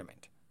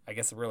tournament. I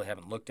guess I really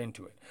haven't looked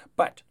into it.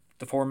 But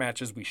the 4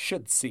 matches we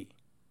should see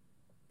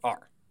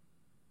are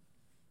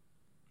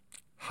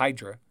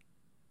Hydra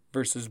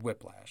versus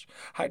Whiplash.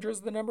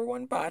 Hydra's the number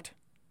 1 bot.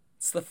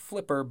 It's the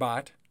flipper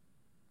bot.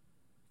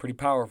 Pretty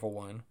powerful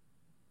one.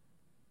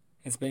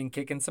 It's been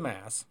kicking some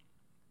ass.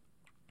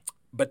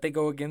 But they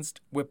go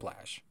against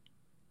Whiplash,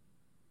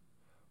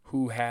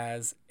 who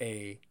has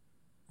a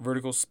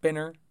vertical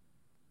spinner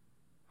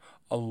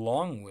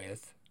along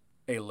with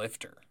a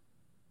lifter.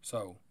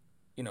 So,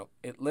 you know,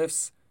 it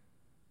lifts,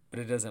 but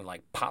it doesn't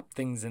like pop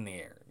things in the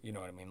air. You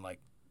know what I mean?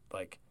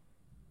 Like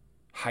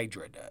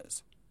Hydra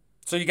does.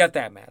 So you got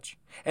that match.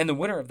 And the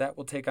winner of that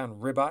will take on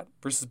Ribot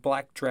versus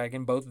Black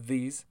Dragon. Both of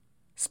these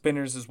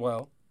spinners as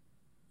well.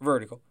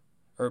 Vertical.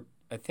 Or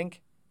I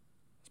think,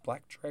 is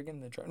Black Dragon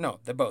the dragon? No,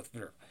 they're both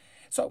vertical.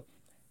 So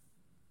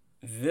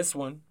this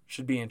one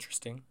should be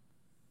interesting.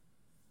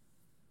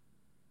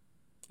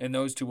 And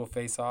those two will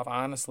face off.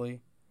 Honestly,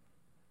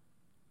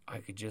 I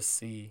could just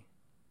see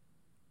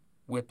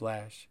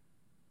Whiplash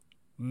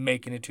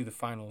making it to the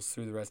finals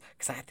through the rest,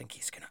 because I think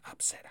he's going to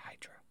upset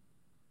Hydra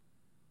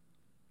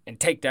and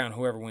take down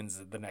whoever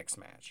wins the next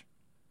match.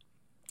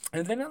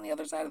 And then on the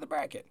other side of the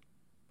bracket,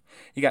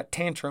 you got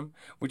Tantrum,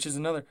 which is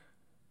another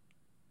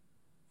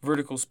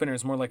vertical spinner.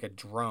 It's more like a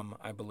drum,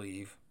 I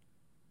believe.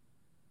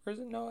 Or is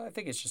it? No, I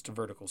think it's just a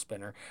vertical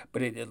spinner,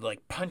 but it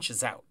like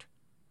punches out.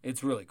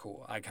 It's really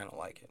cool. I kind of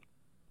like it.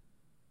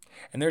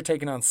 And they're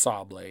taking on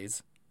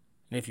Sawblaze.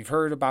 And if you've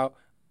heard about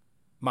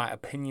my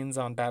opinions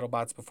on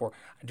BattleBots before,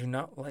 I do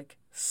not like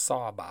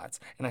Sawbots.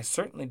 And I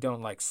certainly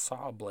don't like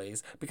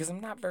Sawblaze, because I'm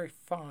not very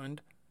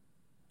fond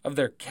of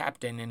their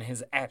captain and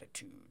his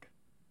attitude.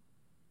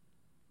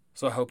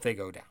 So I hope they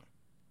go down.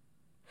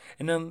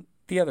 And on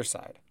the other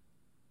side,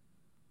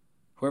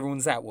 whoever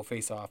wins that will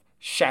face off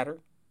Shatter,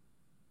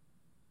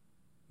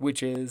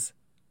 which is...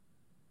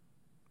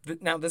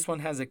 Now, this one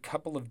has a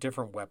couple of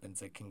different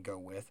weapons it can go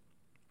with.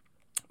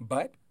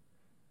 But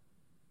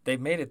they've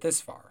made it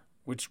this far,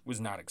 which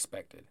was not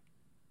expected.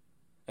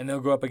 And they'll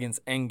go up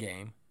against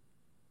Endgame,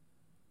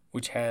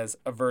 which has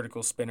a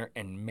vertical spinner,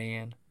 and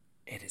man,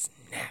 it is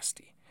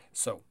nasty.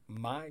 So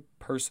my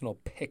personal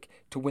pick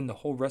to win the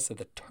whole rest of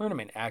the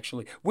tournament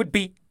actually would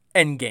be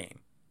Endgame.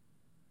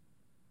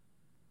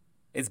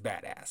 It's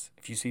badass.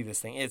 If you see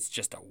this thing, it's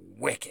just a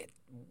wicked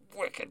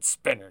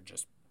spinner.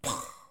 Just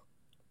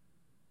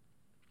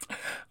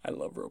I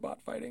love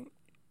robot fighting.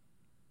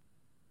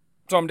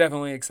 So I'm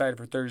definitely excited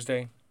for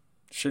Thursday.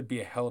 Should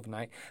be a hell of a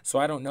night. So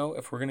I don't know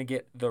if we're going to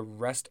get the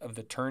rest of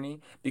the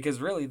tourney,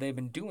 because really they've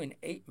been doing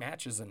 8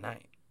 matches a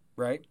night,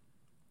 right?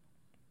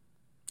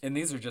 And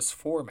these are just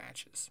 4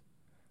 matches.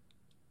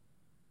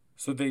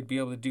 So they'd be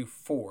able to do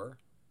 4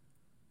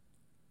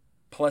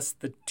 plus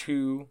the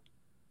 2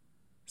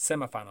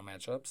 semifinal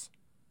matchups,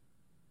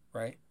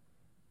 right?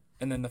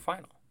 And then the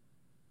final.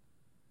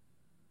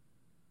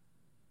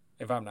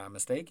 If I'm not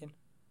mistaken.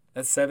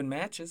 That's 7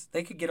 matches.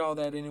 They could get all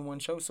that in one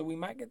show, so we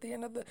might get the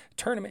end of the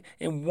tournament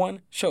in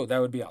one show. That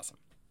would be awesome.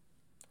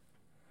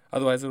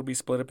 Otherwise, it'll be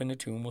split up into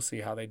 2, and we'll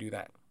see how they do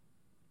that.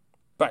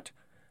 But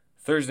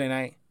Thursday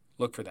night,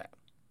 look for that.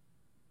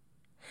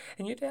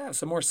 And you'd have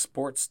some more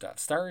sports stuff.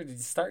 Started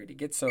to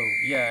get so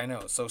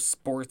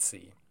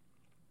sportsy.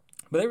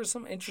 But there was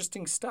some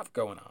interesting stuff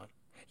going on.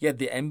 You had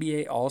the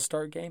NBA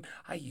All-Star Game.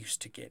 I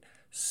used to get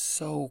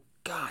so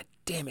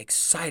goddamn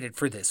excited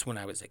for this when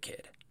I was a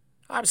kid.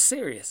 I'm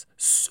serious.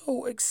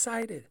 So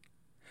excited.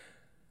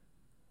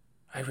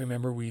 I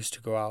remember we used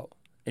to go out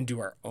and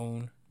do our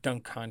own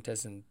dunk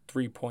contest and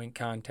 3-point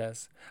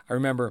contests. I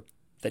remember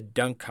the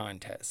dunk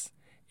contest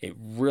it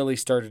really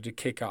started to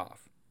kick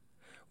off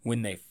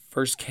when they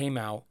first came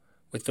out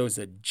with those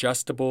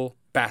adjustable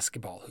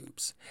basketball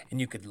hoops. And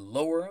you could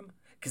lower them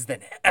because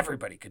then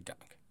everybody could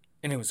dunk.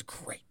 And it was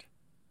great.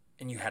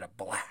 And you had a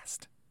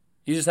blast.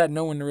 You just had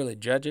no one to really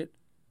judge it.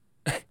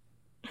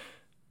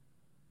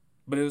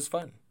 But it was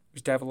fun. We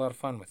used to have a lot of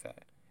fun with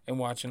that. And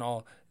watching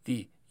all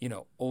the,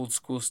 old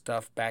school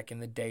stuff back in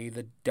the day,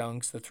 the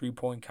dunks, the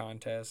 3-point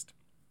contest.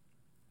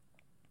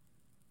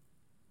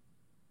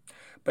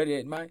 But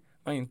my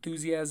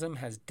enthusiasm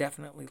has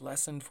definitely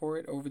lessened for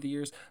it over the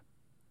years.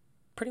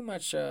 Pretty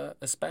much,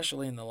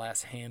 especially in the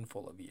last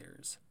handful of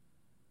years.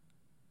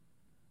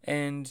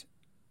 And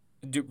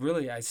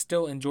really, I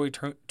still enjoy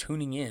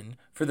tuning in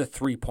for the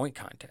 3-point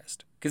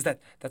contest. Because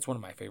that's one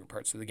of my favorite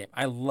parts of the game.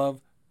 I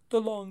love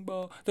the long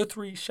ball, the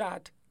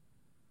 3-shot.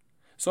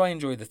 So I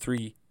enjoy the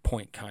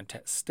 3-point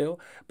contest still.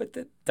 But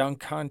the dunk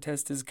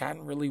contest has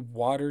gotten really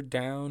watered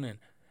down. And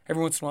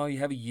every once in a while you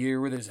have a year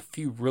where there's a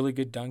few really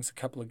good dunks. A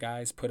couple of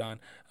guys put on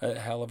a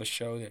hell of a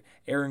show. That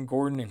Aaron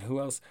Gordon and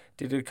who else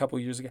did it a couple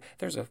of years ago.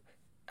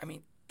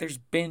 There's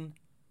been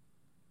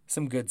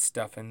some good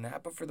stuff in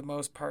that. But for the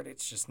most part,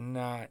 it's just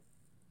not...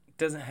 It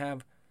doesn't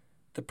have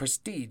the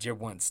prestige it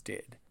once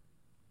did.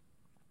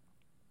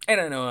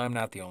 And I know I'm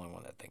not the only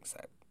one that thinks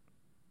that.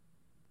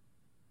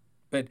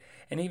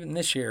 And even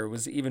this year it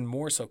was even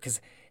more so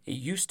because it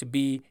used to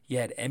be you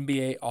had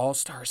NBA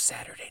All-Star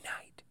Saturday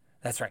night.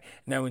 That's right.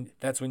 Now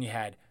that's when you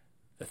had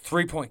the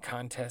 3-point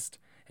contest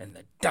and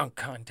the dunk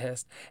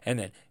contest, and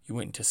then you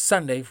went into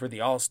Sunday for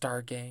the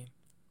All-Star game.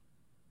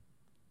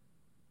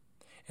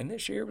 And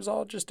this year it was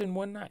all just in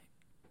one night,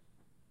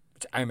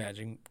 which I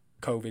imagine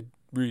COVID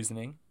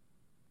reasoning.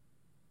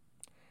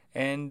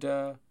 And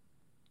I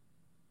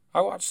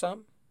watched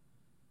some.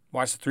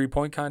 Watched the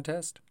 3-point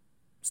contest.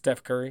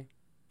 Steph Curry.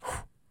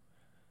 Whew.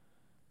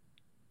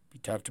 Be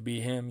tough to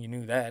beat him. You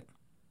knew that.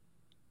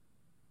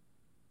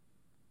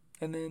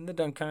 And then the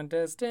dunk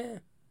contest.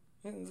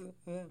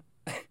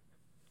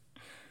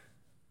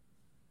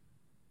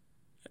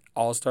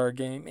 All-Star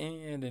game.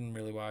 I didn't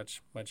really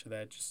watch much of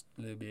that. Just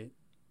a little bit.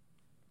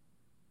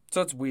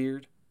 So it's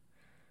weird.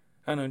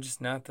 I don't know, just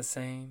not the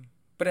same.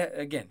 But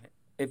again,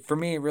 for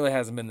me, it really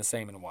hasn't been the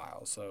same in a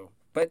while.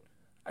 But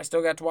I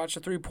still got to watch the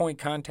 3-point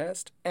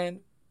contest. And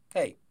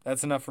hey,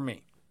 that's enough for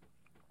me.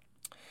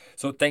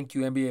 So thank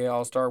you, NBA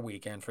All-Star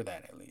Weekend, for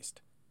that at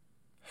least.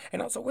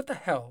 And also, what the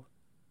hell?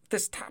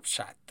 This Top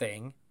Shot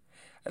thing.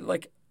 I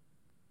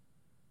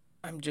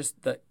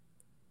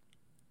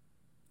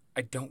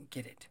don't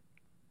get it.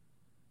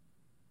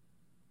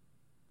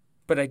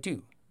 But I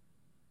do.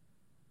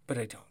 But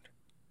I don't.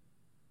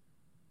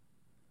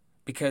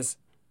 Because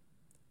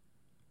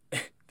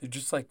they're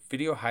just like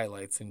video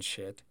highlights and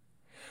shit.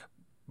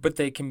 But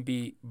they can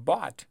be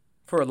bought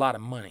for a lot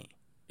of money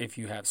if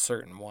you have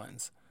certain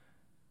ones.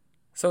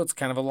 So it's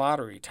kind of a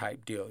lottery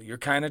type deal. You're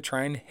kind of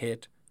trying to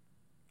hit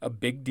a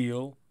big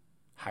deal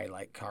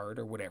highlight card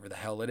or whatever the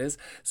hell it is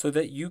so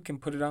that you can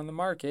put it on the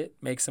market,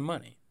 make some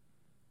money.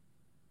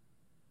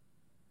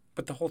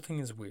 But the whole thing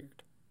is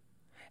weird.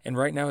 And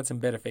right now it's in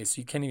beta phase, so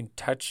you can't even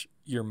touch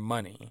your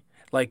money.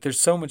 Like, there's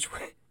so much...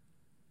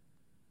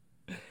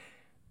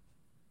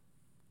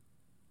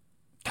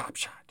 Top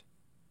Shot.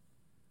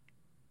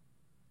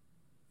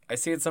 I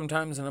see it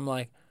sometimes and I'm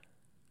like,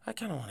 I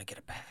kind of want to get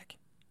a pack.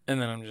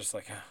 And then I'm just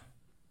like,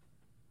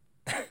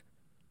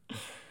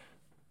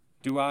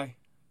 Do I?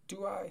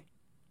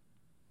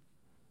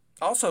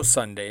 Also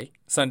Sunday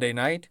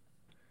night,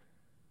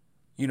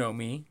 you know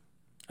me,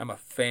 I'm a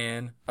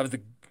fan of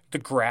the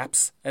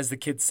graps, as the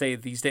kids say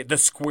these days, the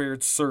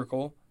squared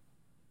circle.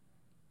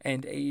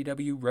 And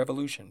AEW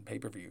Revolution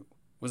pay-per-view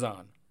was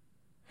on.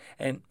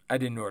 And I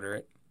didn't order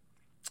it.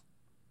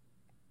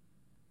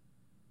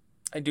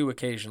 I do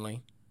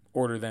occasionally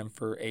order them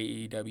for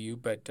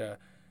AEW, but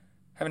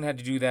haven't had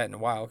to do that in a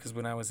while because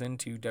when I was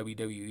into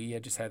WWE, I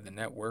just had the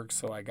network,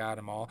 so I got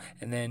them all.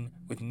 And then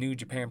with New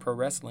Japan Pro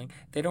Wrestling,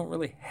 they don't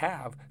really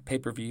have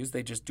pay-per-views.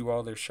 They just do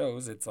all their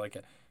shows. It's like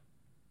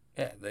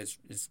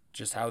it's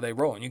just how they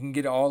roll. And you can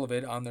get all of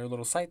it on their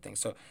little site thing.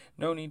 So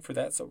no need for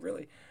that. So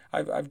really,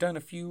 I've done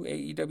a few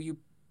AEW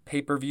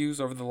pay-per-views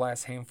over the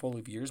last handful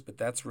of years, but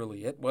that's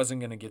really it.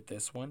 Wasn't going to get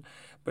this one.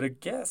 But I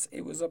guess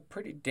it was a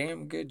pretty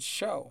damn good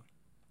show.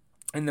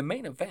 And the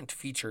main event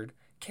featured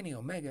Kenny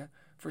Omega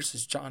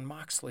versus Jon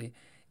Moxley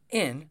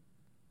in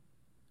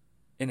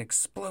an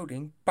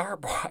exploding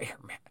barbed wire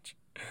match.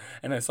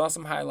 And I saw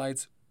some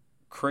highlights.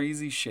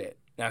 Crazy shit.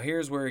 Now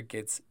here's where it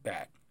gets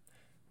bad.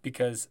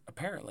 Because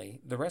apparently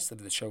the rest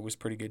of the show was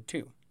pretty good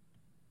too.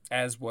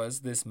 As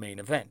was this main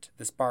event.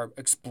 This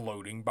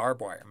exploding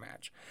barbed wire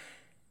match.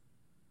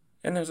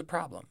 And there's a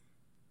problem.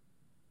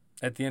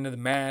 At the end of the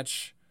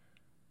match,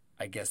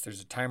 I guess there's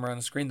a timer on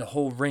the screen. The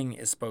whole ring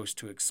is supposed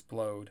to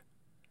explode.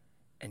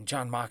 And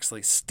Jon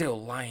Moxley's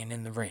still lying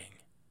in the ring.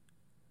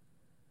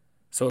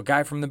 So a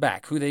guy from the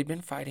back, who he'd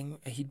been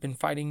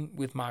fighting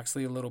with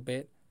Moxley a little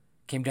bit,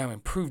 came down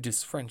and proved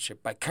his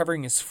friendship by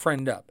covering his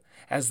friend up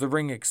as the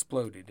ring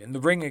exploded. And the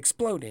ring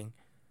exploding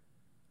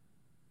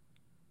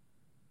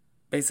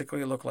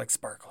basically looked like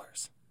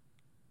sparklers.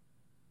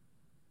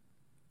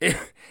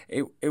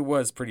 it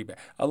was pretty bad.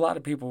 A lot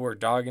of people were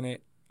dogging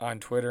it on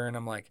Twitter, and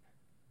I'm like,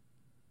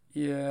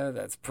 yeah,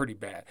 that's pretty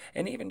bad.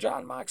 And even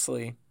John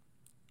Moxley,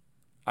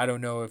 I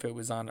don't know if it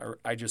was on, or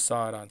I just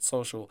saw it on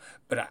social,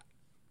 but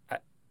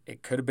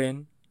it could have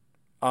been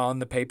on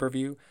the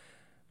pay-per-view.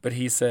 But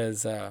he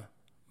says,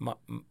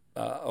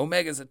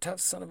 Omega's a tough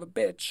son of a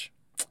bitch,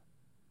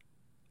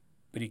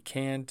 but he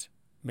can't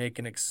make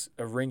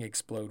a ring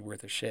explode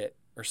worth of shit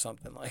or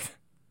something like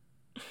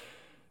that.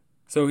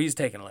 So he's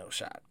taking a little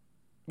shot.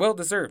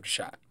 Well-deserved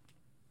shot.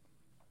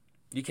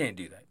 You can't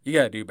do that. You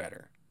got to do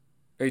better.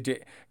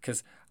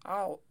 Because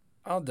I'll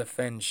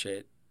defend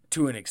shit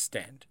to an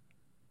extent.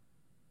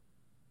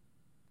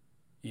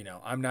 You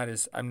know, I'm not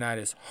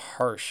as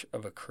harsh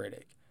of a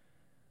critic.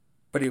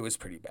 But it was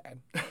pretty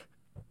bad.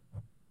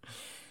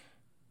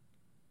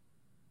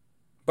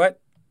 But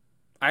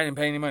I didn't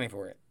pay any money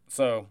for it.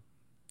 So,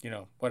 you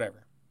know,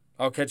 whatever.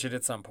 I'll catch it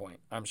at some point,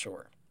 I'm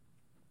sure.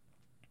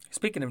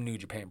 Speaking of New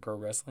Japan Pro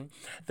Wrestling,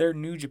 their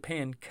New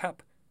Japan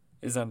Cup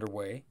is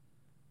underway.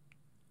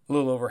 A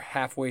little over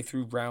halfway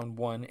through round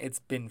 1. It's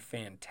been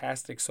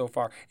fantastic so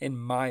far, in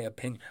my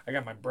opinion. I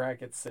got my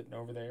brackets sitting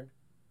over there.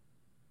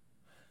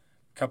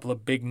 A couple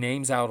of big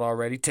names out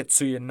already.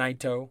 Tetsuya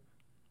Naito,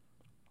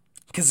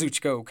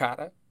 Kazuchika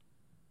Okada.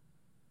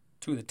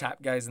 2 of the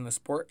top guys in the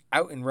sport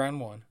out in round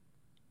 1.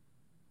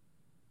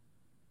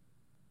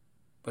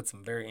 But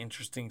some very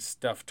interesting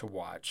stuff to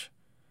watch.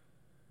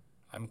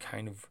 I'm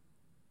kind of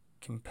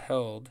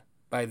compelled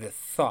by the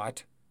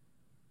thought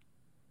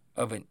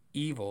of an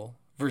Evil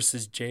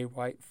versus Jay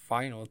White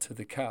final to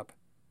the Cup,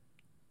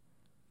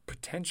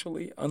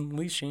 potentially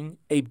unleashing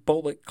a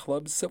Bullet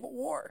Club civil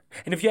war.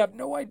 And if you have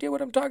no idea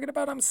what I'm talking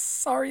about, I'm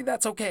sorry,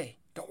 that's okay.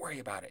 Don't worry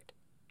about it.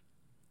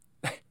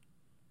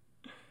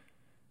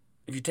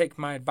 If you take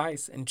my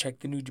advice and check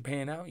the New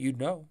Japan out, you'd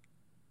know.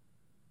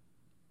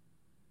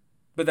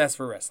 But that's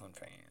for wrestling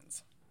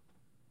fans.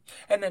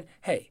 And then,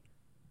 hey,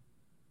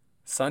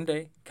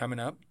 Sunday coming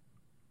up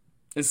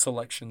is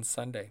Selection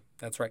Sunday.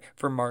 That's right,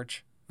 for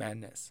March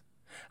Madness.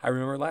 I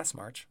remember last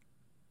March,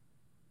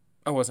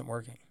 I wasn't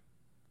working.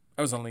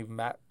 I was on leave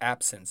of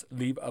absence.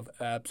 Leave of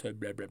absence,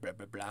 blah, blah, blah,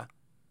 blah, blah.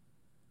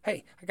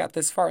 Hey, I got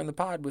this far in the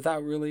pod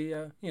without really,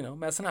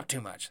 messing up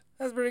too much.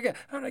 That's pretty good.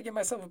 I'm going to give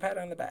myself a pat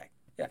on the back.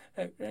 Yeah,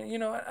 you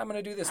know what? I'm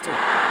going to do this too. Yeah.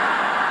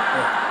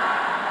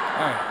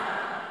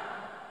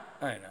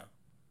 I know.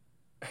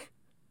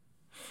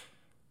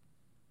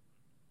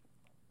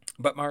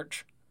 But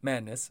March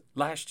Madness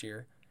last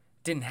year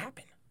didn't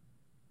happen.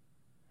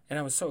 And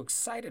I was so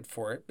excited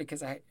for it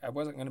because I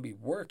wasn't going to be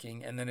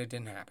working, and then it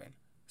didn't happen.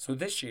 So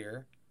this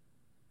year,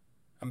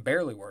 I'm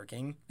barely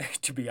working,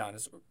 to be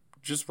honest,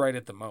 just right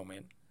at the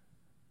moment.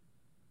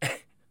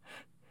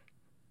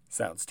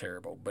 Sounds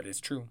terrible, but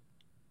it's true.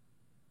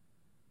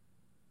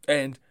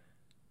 And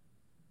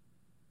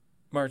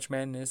March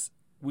Madness,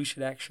 we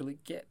should actually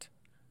get.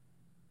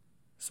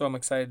 So I'm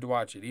excited to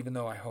watch it, even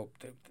though I hope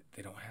that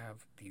they don't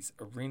have these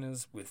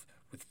arenas with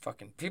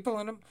fucking people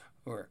in them,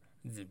 or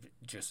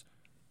just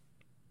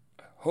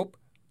hope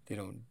they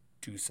don't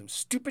do some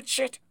stupid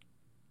shit.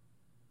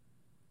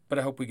 But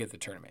I hope we get the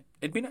tournament.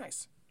 It'd be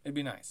nice. It'd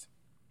be nice.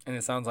 And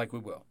it sounds like we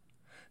will.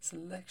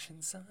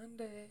 Selection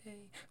Sunday.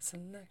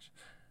 Selection.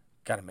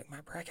 Gotta make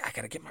my bracket. I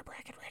gotta get my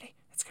bracket ready.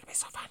 It's gonna be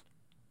so fun.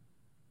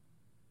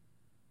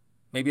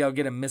 Maybe I'll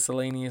get a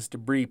miscellaneous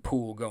debris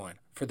pool going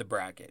for the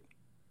bracket.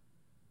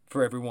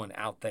 For everyone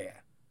out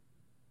there.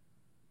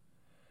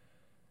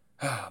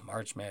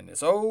 March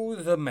Madness. Oh,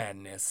 the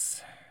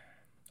madness.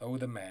 Oh,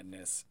 the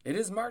madness. It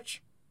is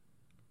March.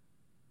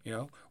 You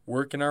know,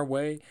 working our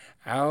way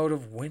out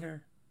of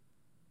winter.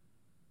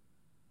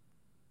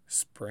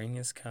 Spring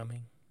is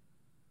coming.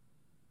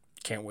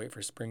 Can't wait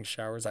for spring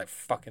showers. I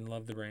fucking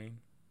love the rain.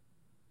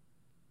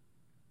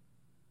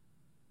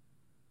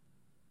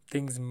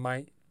 Things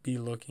might be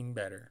looking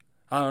better.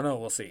 I don't know.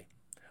 We'll see.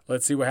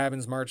 Let's see what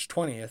happens March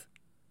 20th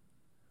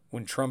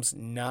when Trump's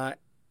not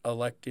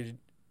elected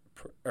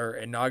or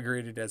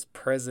inaugurated as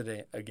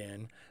president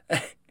again.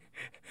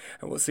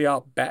 And we'll see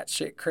how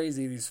batshit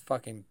crazy these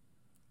fucking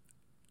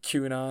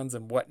QAnons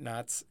and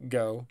whatnots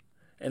go.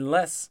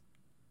 Unless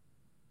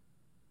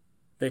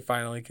they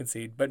finally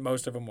concede. But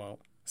most of them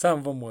won't. Some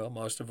of them will.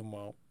 Most of them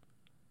won't.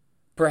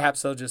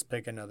 Perhaps they'll just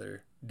pick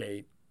another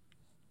date.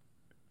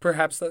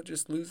 Perhaps they'll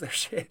just lose their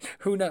shit.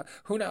 Who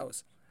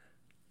knows?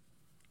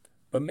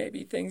 But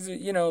maybe things are,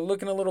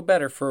 looking a little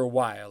better for a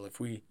while if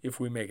we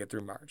make it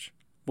through March.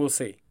 We'll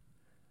see.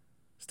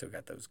 Still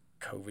got those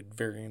COVID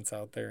variants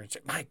out there and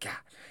shit. My God,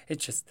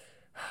 it's just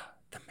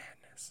the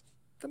madness.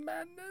 The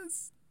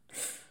madness.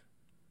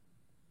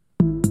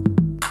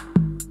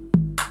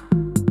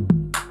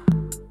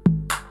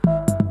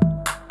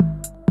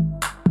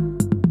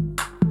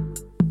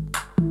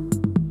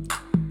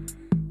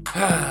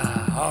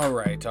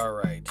 All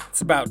right.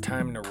 It's about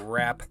time to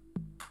wrap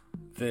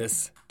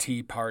this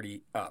tea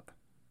party up.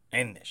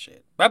 And this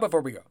shit. But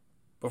before we go,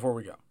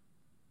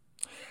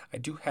 I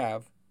do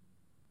have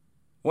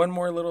one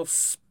more little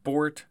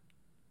sport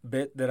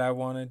bit that I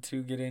wanted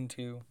to get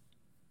into.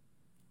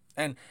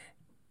 And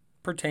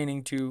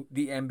pertaining to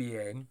the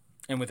NBA,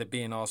 and with it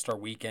being All-Star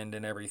Weekend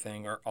and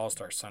everything, or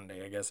All-Star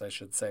Sunday, I guess I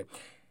should say,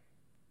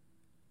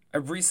 I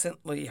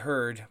recently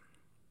heard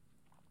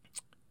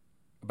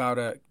about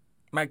a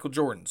Michael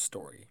Jordan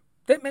story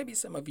that maybe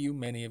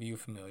many of you,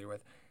 familiar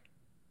with,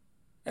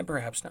 and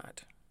perhaps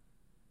not.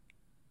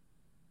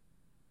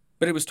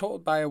 But it was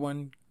told by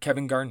one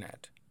Kevin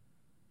Garnett,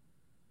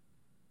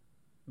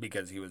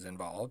 because he was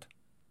involved.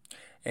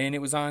 And it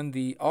was on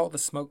the All the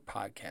Smoke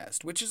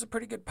podcast, which is a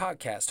pretty good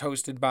podcast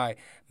hosted by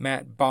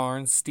Matt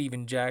Barnes,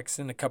 Steven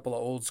Jackson, a couple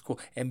of old school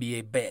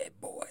NBA bad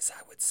boys,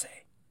 I would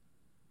say.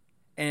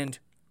 And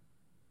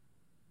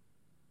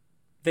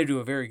they do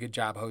a very good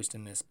job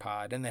hosting this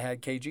pod, and they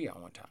had KG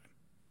on one time.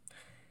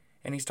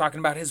 And he's talking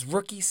about his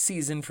rookie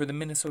season for the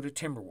Minnesota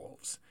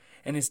Timberwolves.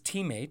 And his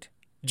teammate,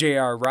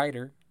 J.R.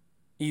 Rider,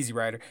 Easy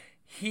Rider,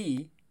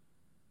 he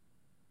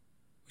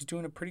was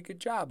doing a pretty good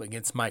job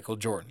against Michael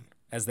Jordan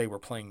as they were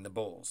playing the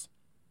Bulls.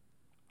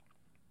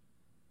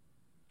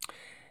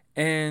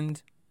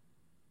 And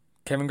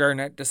Kevin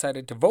Garnett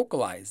decided to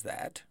vocalize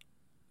that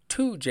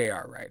to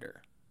J.R.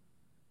 Rider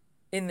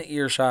in the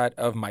earshot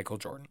of Michael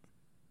Jordan.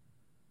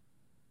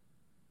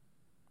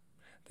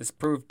 This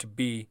proved to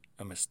be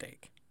a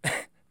mistake.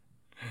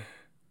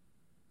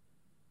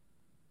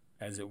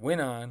 As it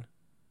went on,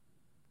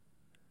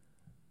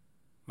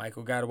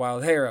 Michael got a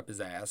wild hair up his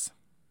ass,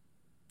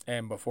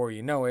 and before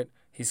you know it,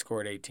 he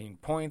scored 18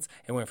 points.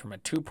 It went from a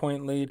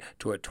 2-point lead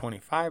to a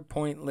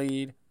 25-point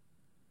lead.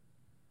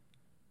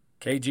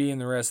 KG and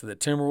the rest of the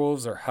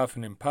Timberwolves are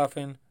huffing and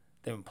puffing.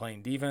 They've been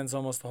playing defense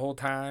almost the whole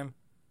time.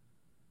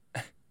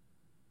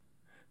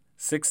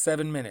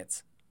 6-7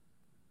 minutes.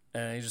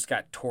 And they just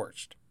got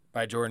torched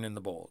by Jordan and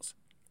the Bulls.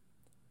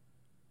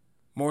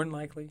 More than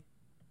likely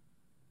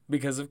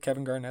because of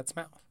Kevin Garnett's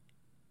mouth.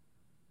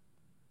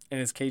 And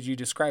as KG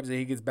describes it,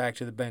 he gets back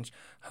to the bench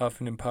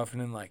huffing and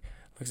puffing and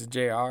looks at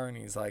JR and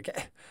he's like,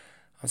 hey,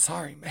 I'm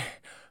sorry, man.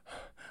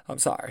 I'm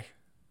sorry.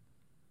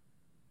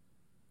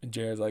 And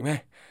JR's like,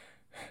 man,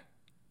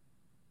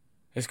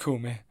 it's cool,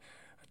 man.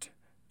 I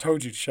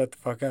told you to shut the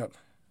fuck up.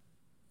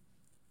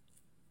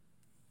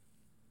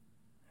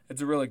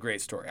 It's a really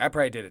great story. I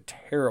probably did a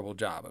terrible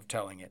job of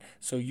telling it.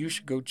 So you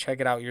should go check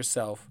it out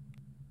yourself.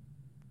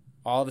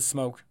 All the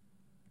Smoke,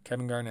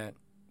 Kevin Garnett.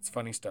 It's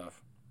funny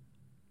stuff.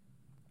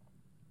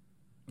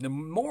 The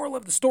moral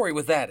of the story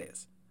with that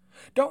is,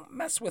 don't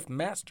mess with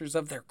masters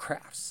of their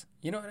crafts.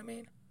 You know what I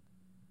mean?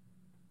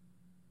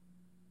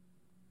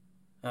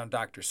 Now,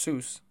 Dr.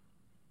 Seuss,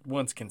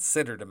 once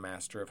considered a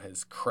master of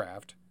his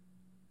craft,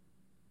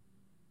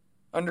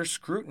 under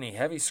scrutiny,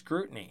 heavy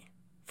scrutiny,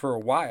 for a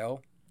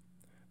while,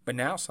 but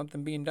now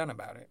something being done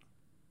about it.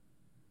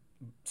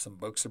 Some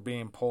books are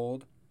being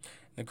pulled.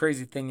 The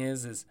crazy thing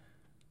is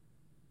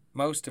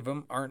most of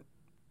them aren't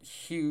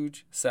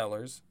huge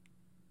sellers.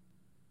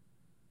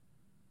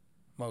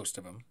 Most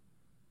of them.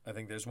 I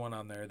think there's one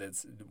on there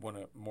that's one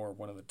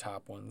of the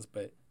top ones,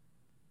 but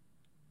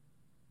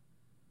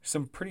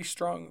some pretty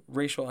strong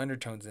racial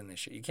undertones in this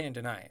shit. You can't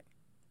deny it.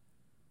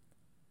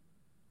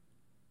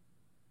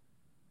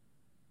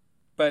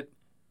 But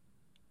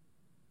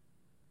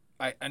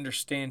I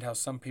understand how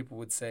some people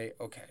would say,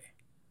 okay,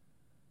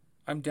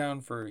 I'm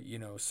down for,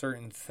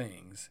 certain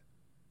things,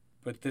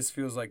 but this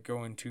feels like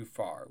going too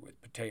far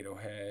with Potato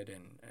Head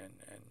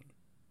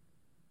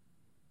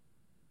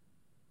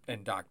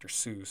and Dr.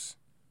 Seuss.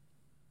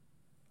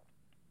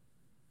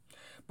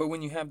 But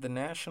when you have the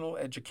National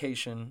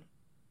Education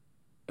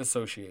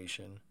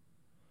Association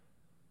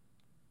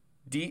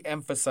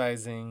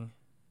de-emphasizing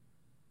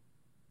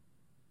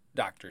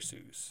Dr.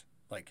 Seuss,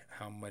 like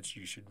how much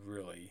you should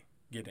really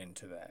get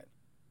into that.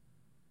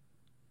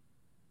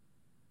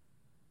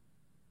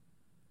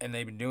 And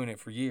they've been doing it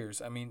for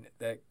years. I mean,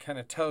 that kind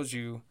of tells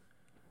you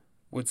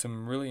what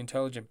some really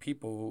intelligent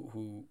people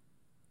who,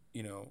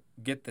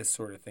 get this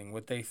sort of thing,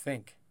 what they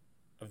think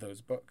of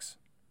those books.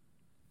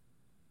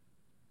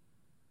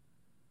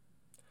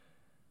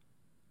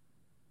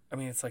 I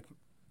mean, it's like,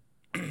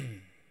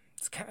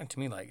 it's kind of to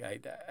me like I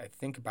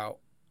think about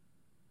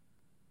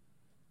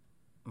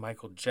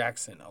Michael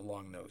Jackson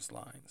along those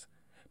lines.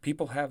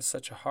 People have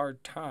such a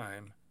hard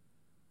time,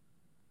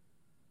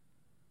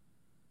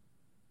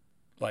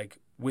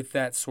 with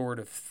that sort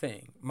of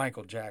thing.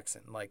 Michael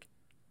Jackson,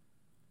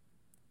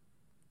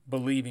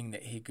 believing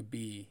that he could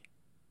be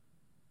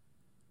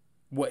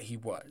what he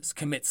was,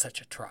 commit such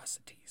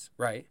atrocities,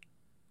 right?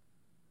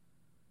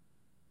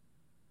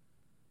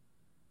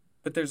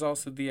 But there's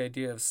also the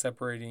idea of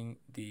separating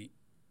the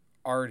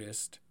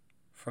artist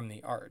from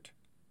the art.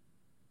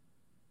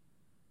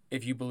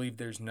 If you believe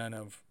there's none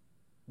of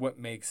what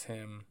makes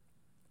him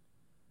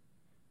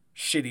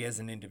shitty as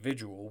an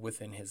individual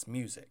within his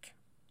music.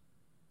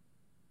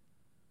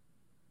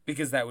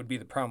 Because that would be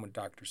the problem with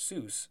Dr.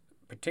 Seuss,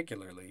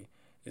 particularly,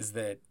 is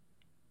that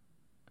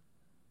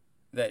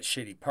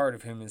shitty part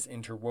of him is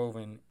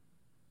interwoven,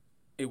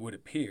 it would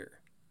appear,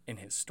 in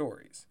his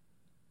stories.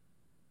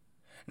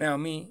 Now,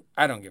 me,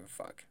 I don't give a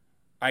fuck.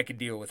 I could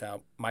deal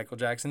without Michael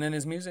Jackson and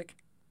his music.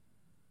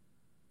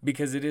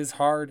 Because it is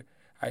hard.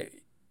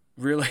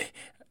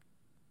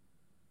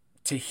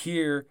 to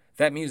hear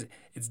that music.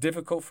 It's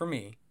difficult for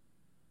me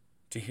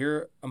to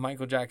hear a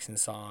Michael Jackson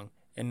song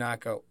and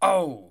not go,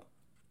 oh,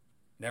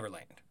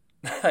 Neverland.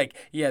 Like,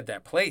 he had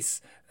that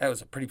place. That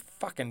was a pretty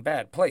fucking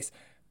bad place.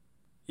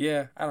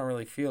 Yeah, I don't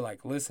really feel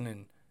like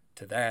listening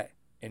to that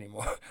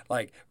anymore.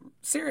 Like,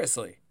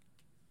 seriously.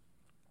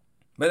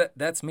 But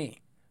that's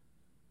me.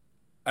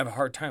 I have a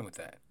hard time with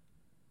that.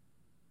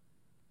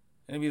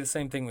 And it'd be the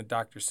same thing with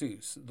Dr.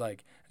 Seuss.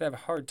 Like, I'd have a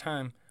hard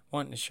time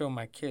wanting to show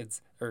my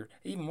kids, or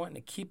even wanting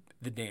to keep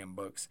the damn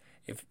books,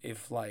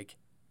 if like,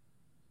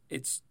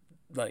 it's,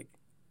 like,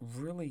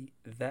 really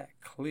that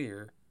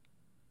clear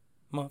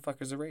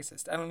motherfuckers are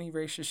racist. I don't need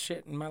racist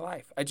shit in my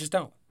life. I just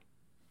don't.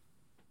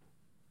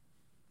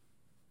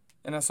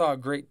 And I saw a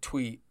great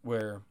tweet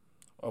where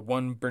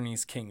one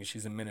Bernice King,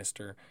 she's a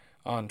minister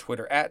on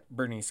Twitter, at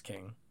Bernice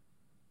King.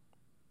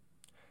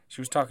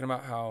 She was talking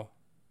about how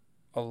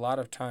a lot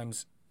of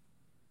times,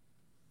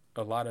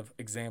 a lot of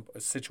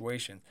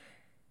situations,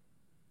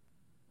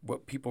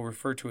 what people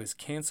refer to as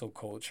cancel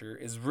culture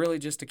is really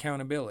just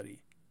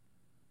accountability.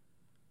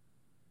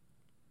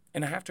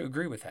 And I have to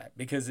agree with that,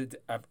 because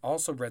I've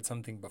also read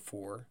something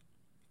before,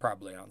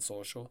 probably on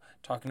social,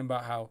 talking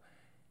about how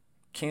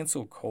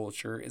cancel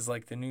culture is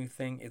like the new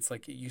thing. It's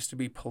like it used to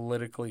be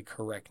politically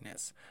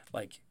correctness.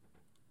 Like,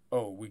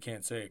 oh, we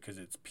can't say it because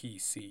it's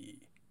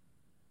PC.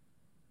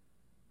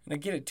 And I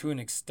get it to an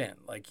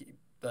extent. Like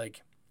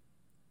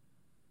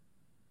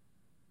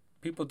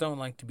people don't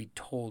like to be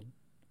told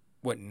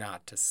what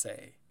not to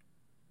say.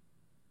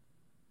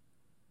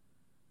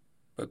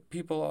 But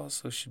people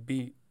also should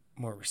be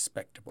more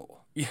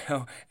respectable,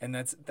 and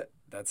that's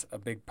a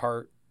big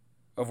part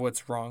of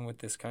what's wrong with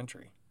this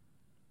country.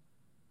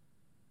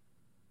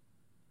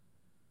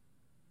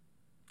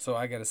 So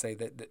I gotta say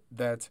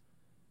that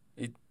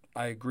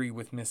I agree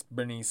with Miss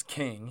Bernice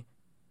King.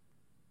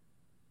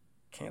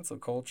 Cancel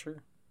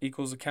culture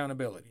equals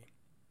accountability.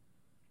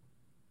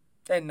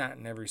 And not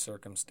in every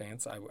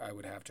circumstance. I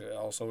would have to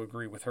also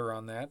agree with her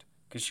on that,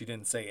 because she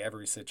didn't say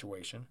every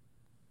situation.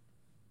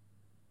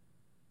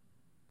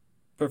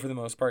 But for the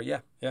most part, yeah,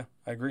 I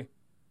agree.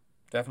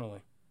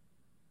 Definitely.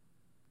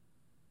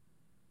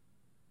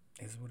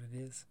 It is what it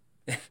is.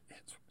 It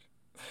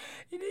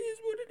is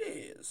what it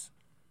is.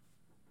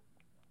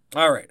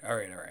 All right.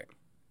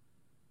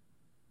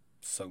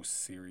 So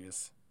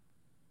serious.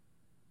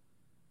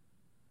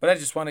 But I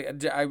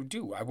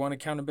want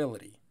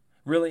accountability.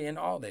 Really, in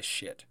all this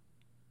shit.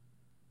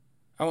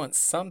 I want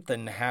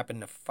something to happen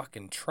to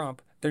fucking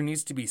Trump. There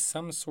needs to be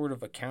some sort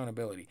of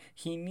accountability.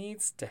 He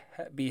needs to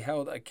be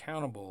held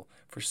accountable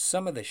for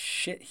some of the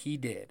shit he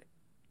did.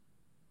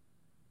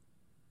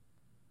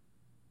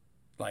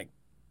 Like,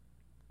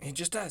 he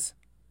just does.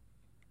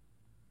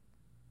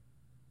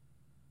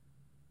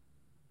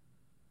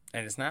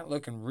 And it's not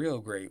looking real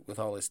great with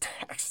all his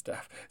tax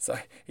stuff. So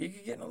he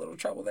could get in a little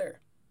trouble there.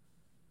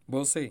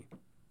 We'll see.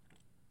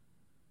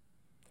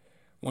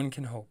 One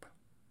can hope.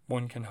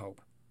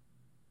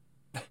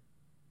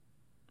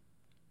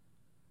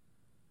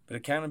 But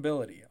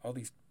accountability, all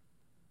these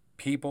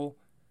people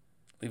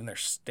leaving their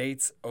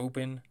states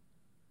open,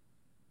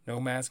 no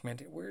mask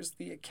mandate, where's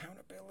the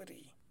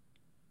accountability?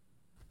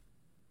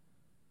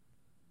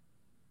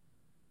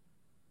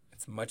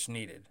 It's much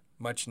needed,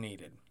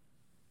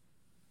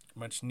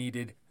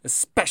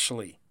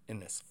 especially in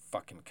this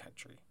fucking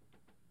country.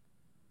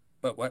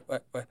 But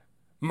what?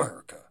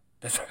 America.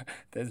 That's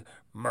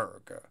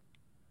America.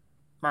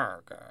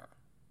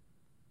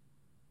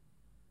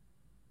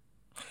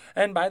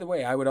 And by the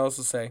way, I would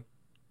also say,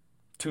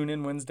 tune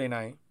in Wednesday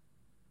night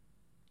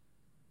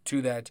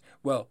to that.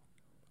 Well,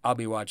 I'll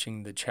be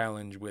watching The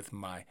Challenge with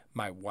my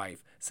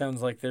wife.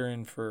 Sounds like they're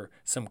in for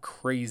some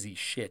crazy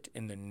shit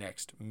in the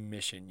next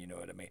mission, you know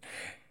what I mean?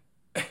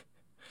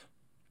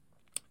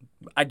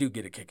 I do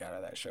get a kick out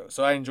of that show,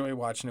 so I enjoy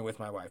watching it with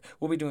my wife.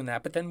 We'll be doing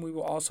that, but then we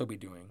will also be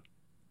doing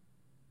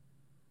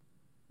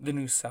the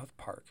new South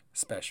Park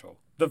special,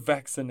 the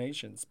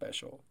vaccination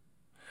special.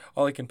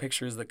 All I can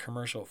picture is the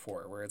commercial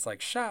for it, where it's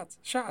like shots.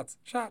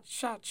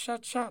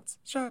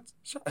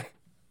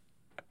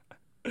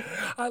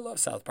 I love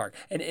South Park.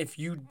 And if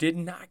you did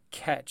not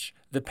catch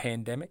the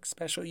pandemic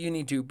special, you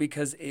need to,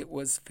 because it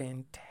was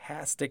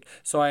fantastic.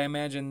 So I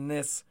imagine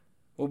this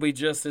will be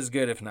just as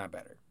good, if not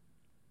better.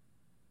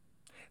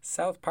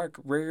 South Park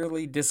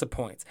rarely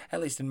disappoints,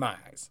 at least in my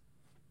eyes.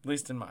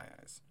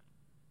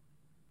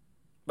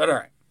 But all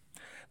right,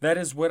 that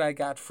is what I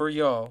got for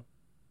y'all.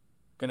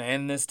 Gonna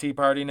end this tea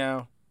party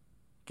now.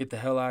 Get the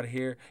hell out of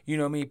here. You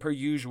know me, per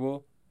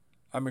usual.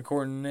 I'm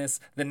recording this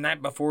the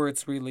night before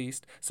it's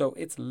released, so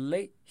it's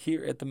late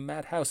here at the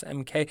Madhouse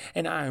MK,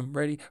 and I'm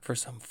ready for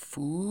some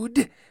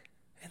food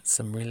and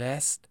some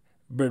rest.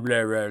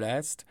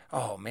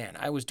 Oh man,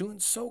 I was doing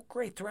so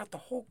great throughout the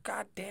whole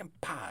goddamn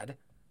pod.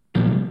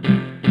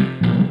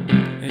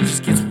 And it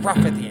just gets rough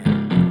at the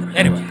end.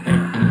 Anyway.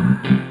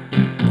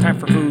 Time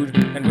for food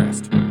and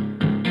rest.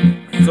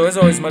 So as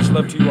always, much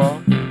love to you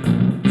all.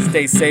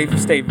 Stay safe,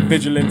 stay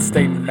vigilant,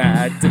 stay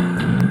mad.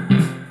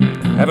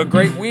 Have a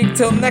great week.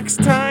 Till next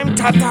time.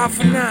 Ta-ta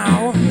for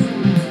now.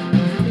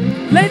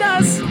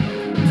 Laters!